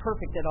it's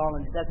perfect at all,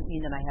 and it doesn't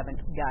mean that I haven't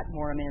got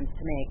more amends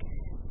to make.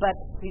 But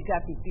we've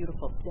got these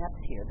beautiful steps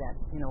here that,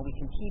 we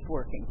can keep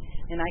working.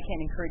 And I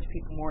can't encourage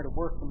people more to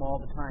work them all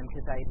the time,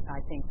 because I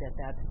think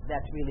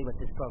that's really what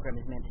this program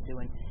is meant to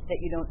do, and that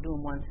you don't do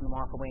them once and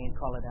walk away and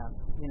call it out,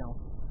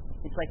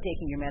 It's like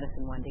taking your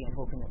medicine one day and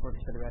hoping it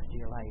works for the rest of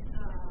your life.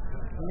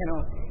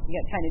 You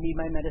kind of need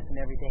my medicine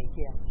every day.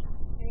 Yeah.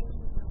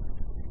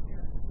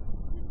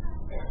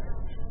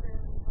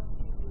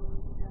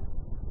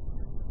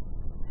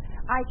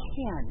 I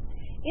can.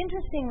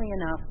 Interestingly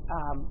enough,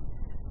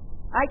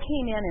 I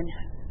came in and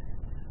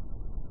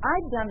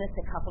I've done this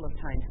a couple of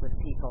times with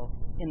people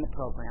in the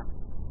program.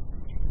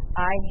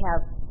 I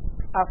have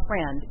a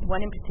friend,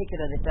 one in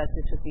particular that does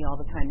this with me all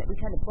the time, that we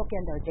kind of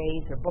bookend our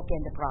days or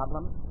bookend a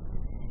problem.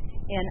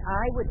 And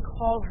I would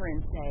call her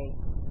and say,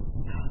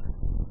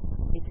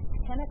 it's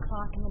 10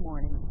 o'clock in the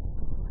morning.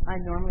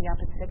 I'm normally up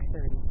at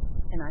 6:30,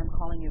 and I'm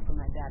calling you from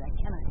my bed. I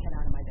cannot get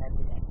out of my bed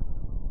today.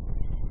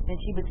 And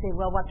she would say,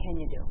 well, what can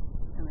you do?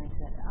 And I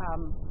said,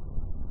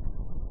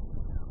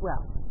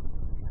 well,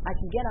 I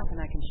can get up and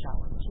I can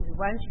shower. She said,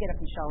 why don't you get up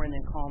and shower and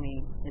then call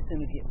me as soon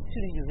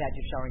as you've had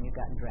your shower and you've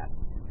gotten dressed.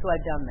 So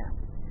I've done that.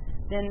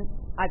 Then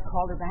I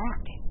called her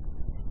back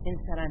and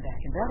said, I'm back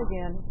in bed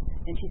again.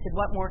 And she said,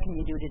 what more can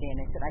you do today?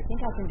 And I said, I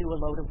think I can do a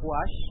load of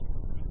wash,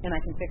 and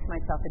I can fix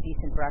myself a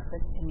decent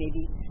breakfast, and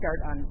maybe start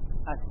on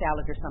a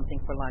salad or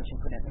something for lunch and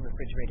put it in the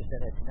refrigerator so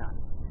that it's done.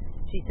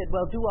 She said,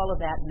 well, do all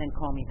of that and then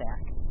call me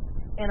back.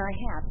 And I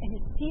have. And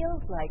it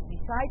feels like,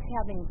 besides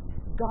having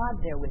God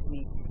there with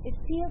me, it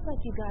feels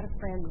like you got a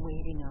friend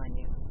waiting on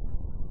you.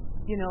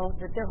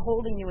 That they're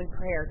holding you in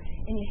prayer.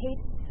 And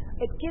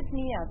it gives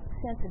me a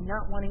sense of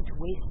not wanting to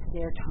waste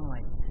their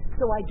time.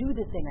 So I do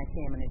the thing I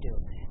say I'm going to do.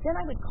 Then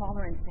I would call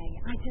her and say,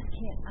 I just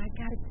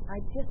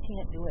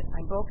can't do it.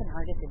 I'm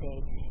brokenhearted today,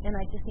 and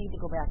I just need to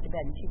go back to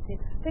bed. And she'd say,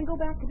 then go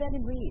back to bed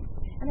and read.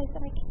 And I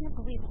said, I can't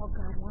believe all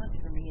God wants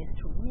from me is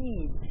to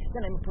read.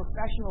 Then I'm a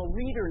professional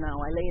reader now.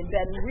 I lay in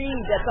bed and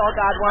read. That's all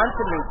God wants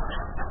from me.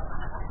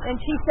 And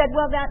she said,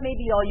 well, that may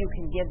be all you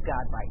can give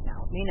God right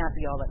now. It may not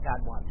be all that God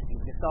wants of you.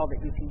 It's all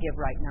that you can give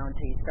right now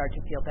until you start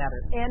to feel better.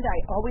 And I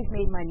always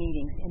made my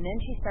meetings, and then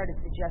she started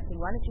suggesting,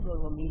 why don't you go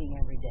to a meeting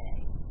every day?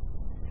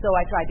 So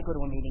I tried to go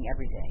to a meeting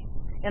every day.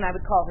 And I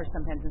would call her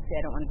sometimes and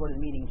say, I don't want to go to the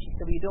meeting. And she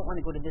said, well, you don't want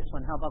to go to this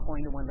one. How about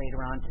going to one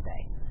later on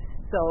today?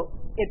 So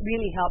it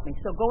really helped me.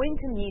 So going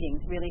to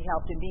meetings really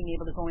helped, and being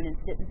able to go in and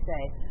sit and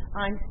say,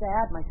 I'm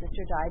sad. My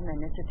sister died, and I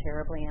miss her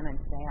terribly, and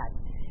I'm sad.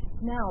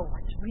 Now,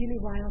 what's really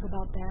wild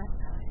about that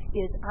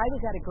is I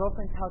was at a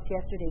girlfriend's house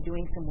yesterday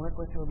doing some work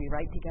with her. We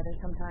write together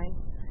sometimes.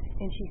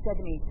 And she said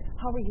to me,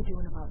 how are you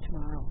doing about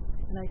tomorrow?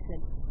 And I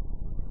said,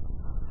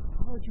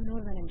 how oh, do you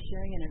know that I'm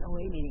sharing in an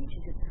OA meeting?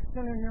 She said,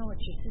 no, it's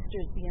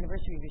the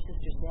anniversary of your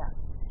sister's death.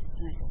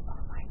 And I said,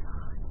 oh my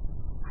God,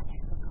 I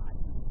had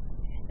forgotten.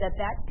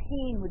 That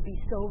pain would be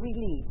so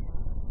relieved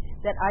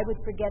that I would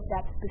forget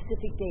that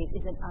specific date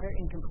is an utter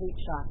and complete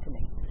shock to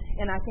me.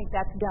 And I think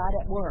that's God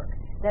at work.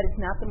 That is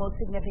not the most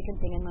significant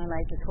thing in my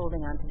life, is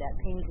holding on to that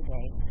pain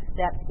today.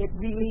 That it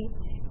really,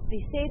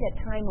 they say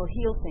that time will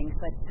heal things,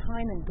 but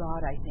time and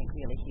God, I think,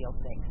 really heal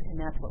things. And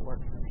that's what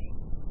works for me.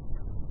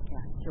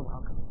 Yeah, you're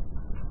welcome.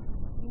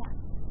 Yeah.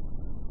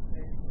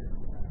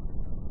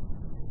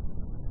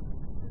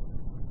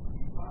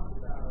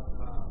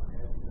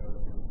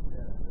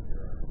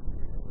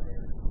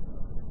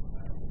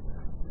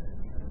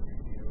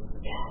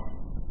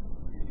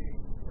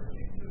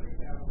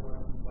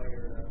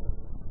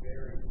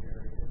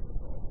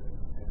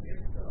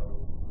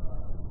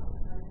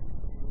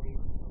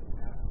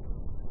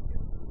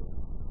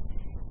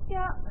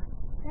 Yeah,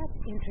 that's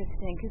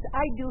interesting, because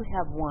I do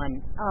have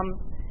one.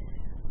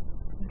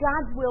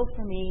 God's will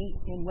for me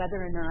in whether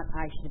or not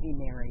I should be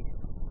married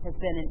has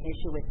been an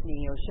issue with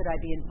me, or should I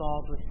be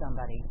involved with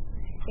somebody.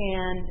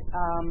 And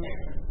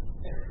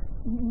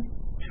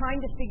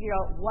trying to figure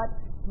out what's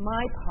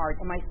my part.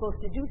 Am I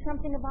supposed to do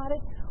something about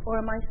it, or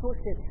am I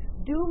supposed to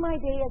do my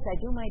day as I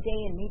do my day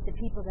and meet the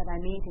people that I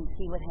meet and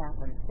see what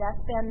happens?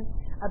 That's been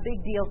a big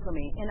deal for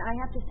me. And I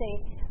have to say,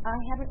 I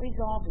haven't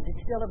resolved it.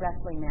 It's still a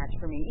wrestling match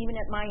for me. Even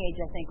at my age,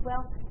 I think,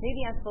 well,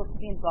 maybe I'm supposed to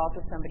be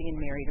involved with somebody and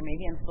married, or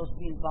maybe I'm supposed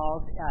to be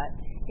involved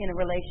in a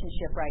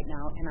relationship right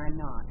now, and I'm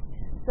not.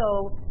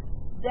 So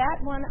that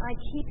one, I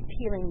keep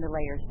peeling the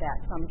layers back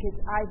from, because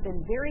I've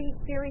been very,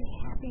 very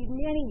happy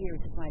many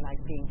years of my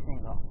life being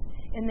single.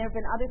 And there have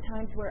been other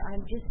times where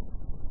I'm just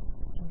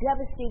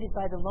devastated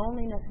by the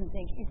loneliness and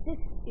think, is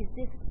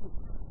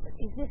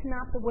this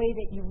not the way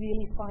that you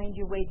really find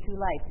your way through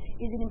life?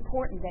 Is it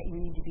important that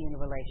you need to be in a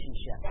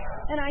relationship?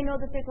 And I know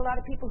that there's a lot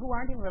of people who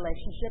aren't in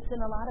relationships,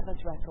 and a lot of us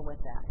wrestle with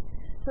that.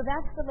 So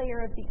that's the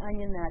layer of the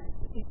onion that,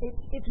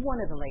 it's one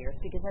of the layers,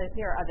 because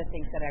there are other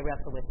things that I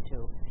wrestle with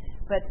too.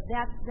 But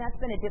that's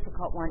been a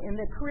difficult one. And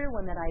the career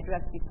one that I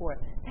addressed before,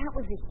 that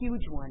was a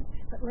huge one.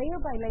 But layer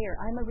by layer,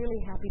 I'm a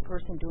really happy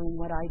person doing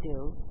what I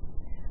do.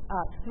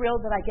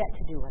 Thrilled that I get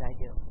to do what I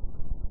do.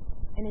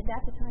 And is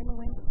that the time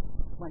away?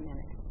 1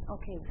 minute.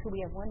 Okay, so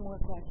we have one more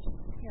question.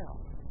 Carol.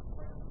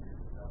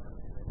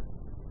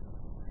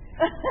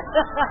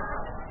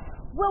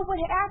 Well, what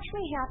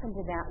actually happened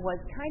to that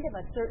was kind of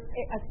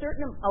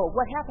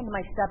what happened to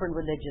my stubborn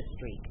religious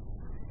streak.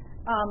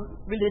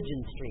 Religion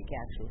streak,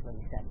 actually, is what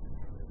he said.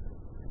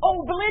 Oh,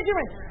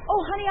 belligerent.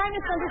 Oh, honey, I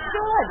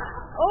misunderstood.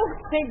 Oh,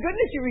 thank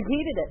goodness you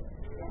repeated it.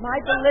 My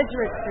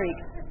belligerent streak.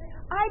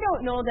 I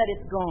don't know that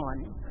it's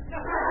gone.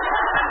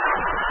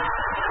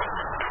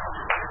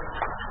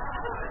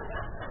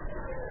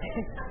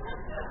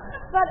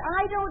 But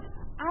I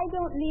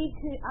don't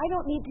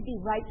need to be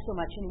right so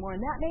much anymore,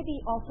 and that may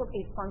be also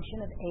a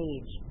function of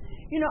age.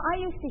 You know, I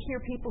used to hear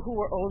people who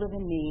were older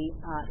than me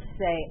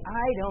say,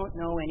 I don't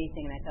know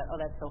anything, and I thought, oh,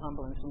 that's so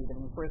humble and sweet. I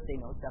mean, of course they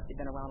know stuff. They've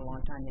been around a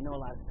long time. They know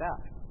a lot of stuff.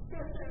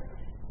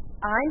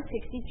 I'm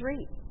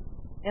 63,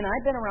 and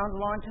I've been around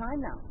a long time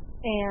now,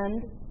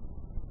 and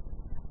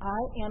I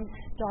am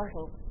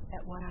startled at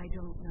what I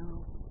don't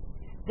know.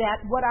 That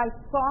what I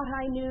thought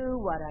I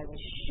knew, what I was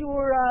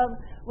sure of,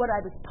 what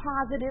I was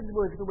positive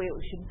was the way it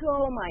should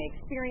go, my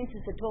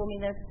experiences had told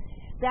me this,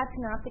 that's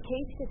not the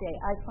case today.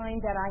 I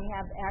find that I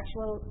have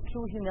actual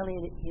true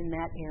humility in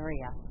that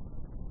area.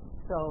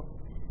 So,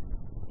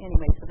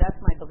 anyway, so that's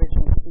my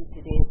belligerent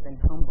speech today. It's been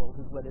humble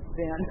is what it's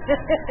been.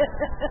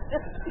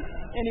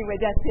 Anyway,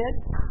 that's it.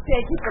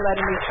 Thank you for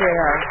letting me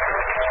share.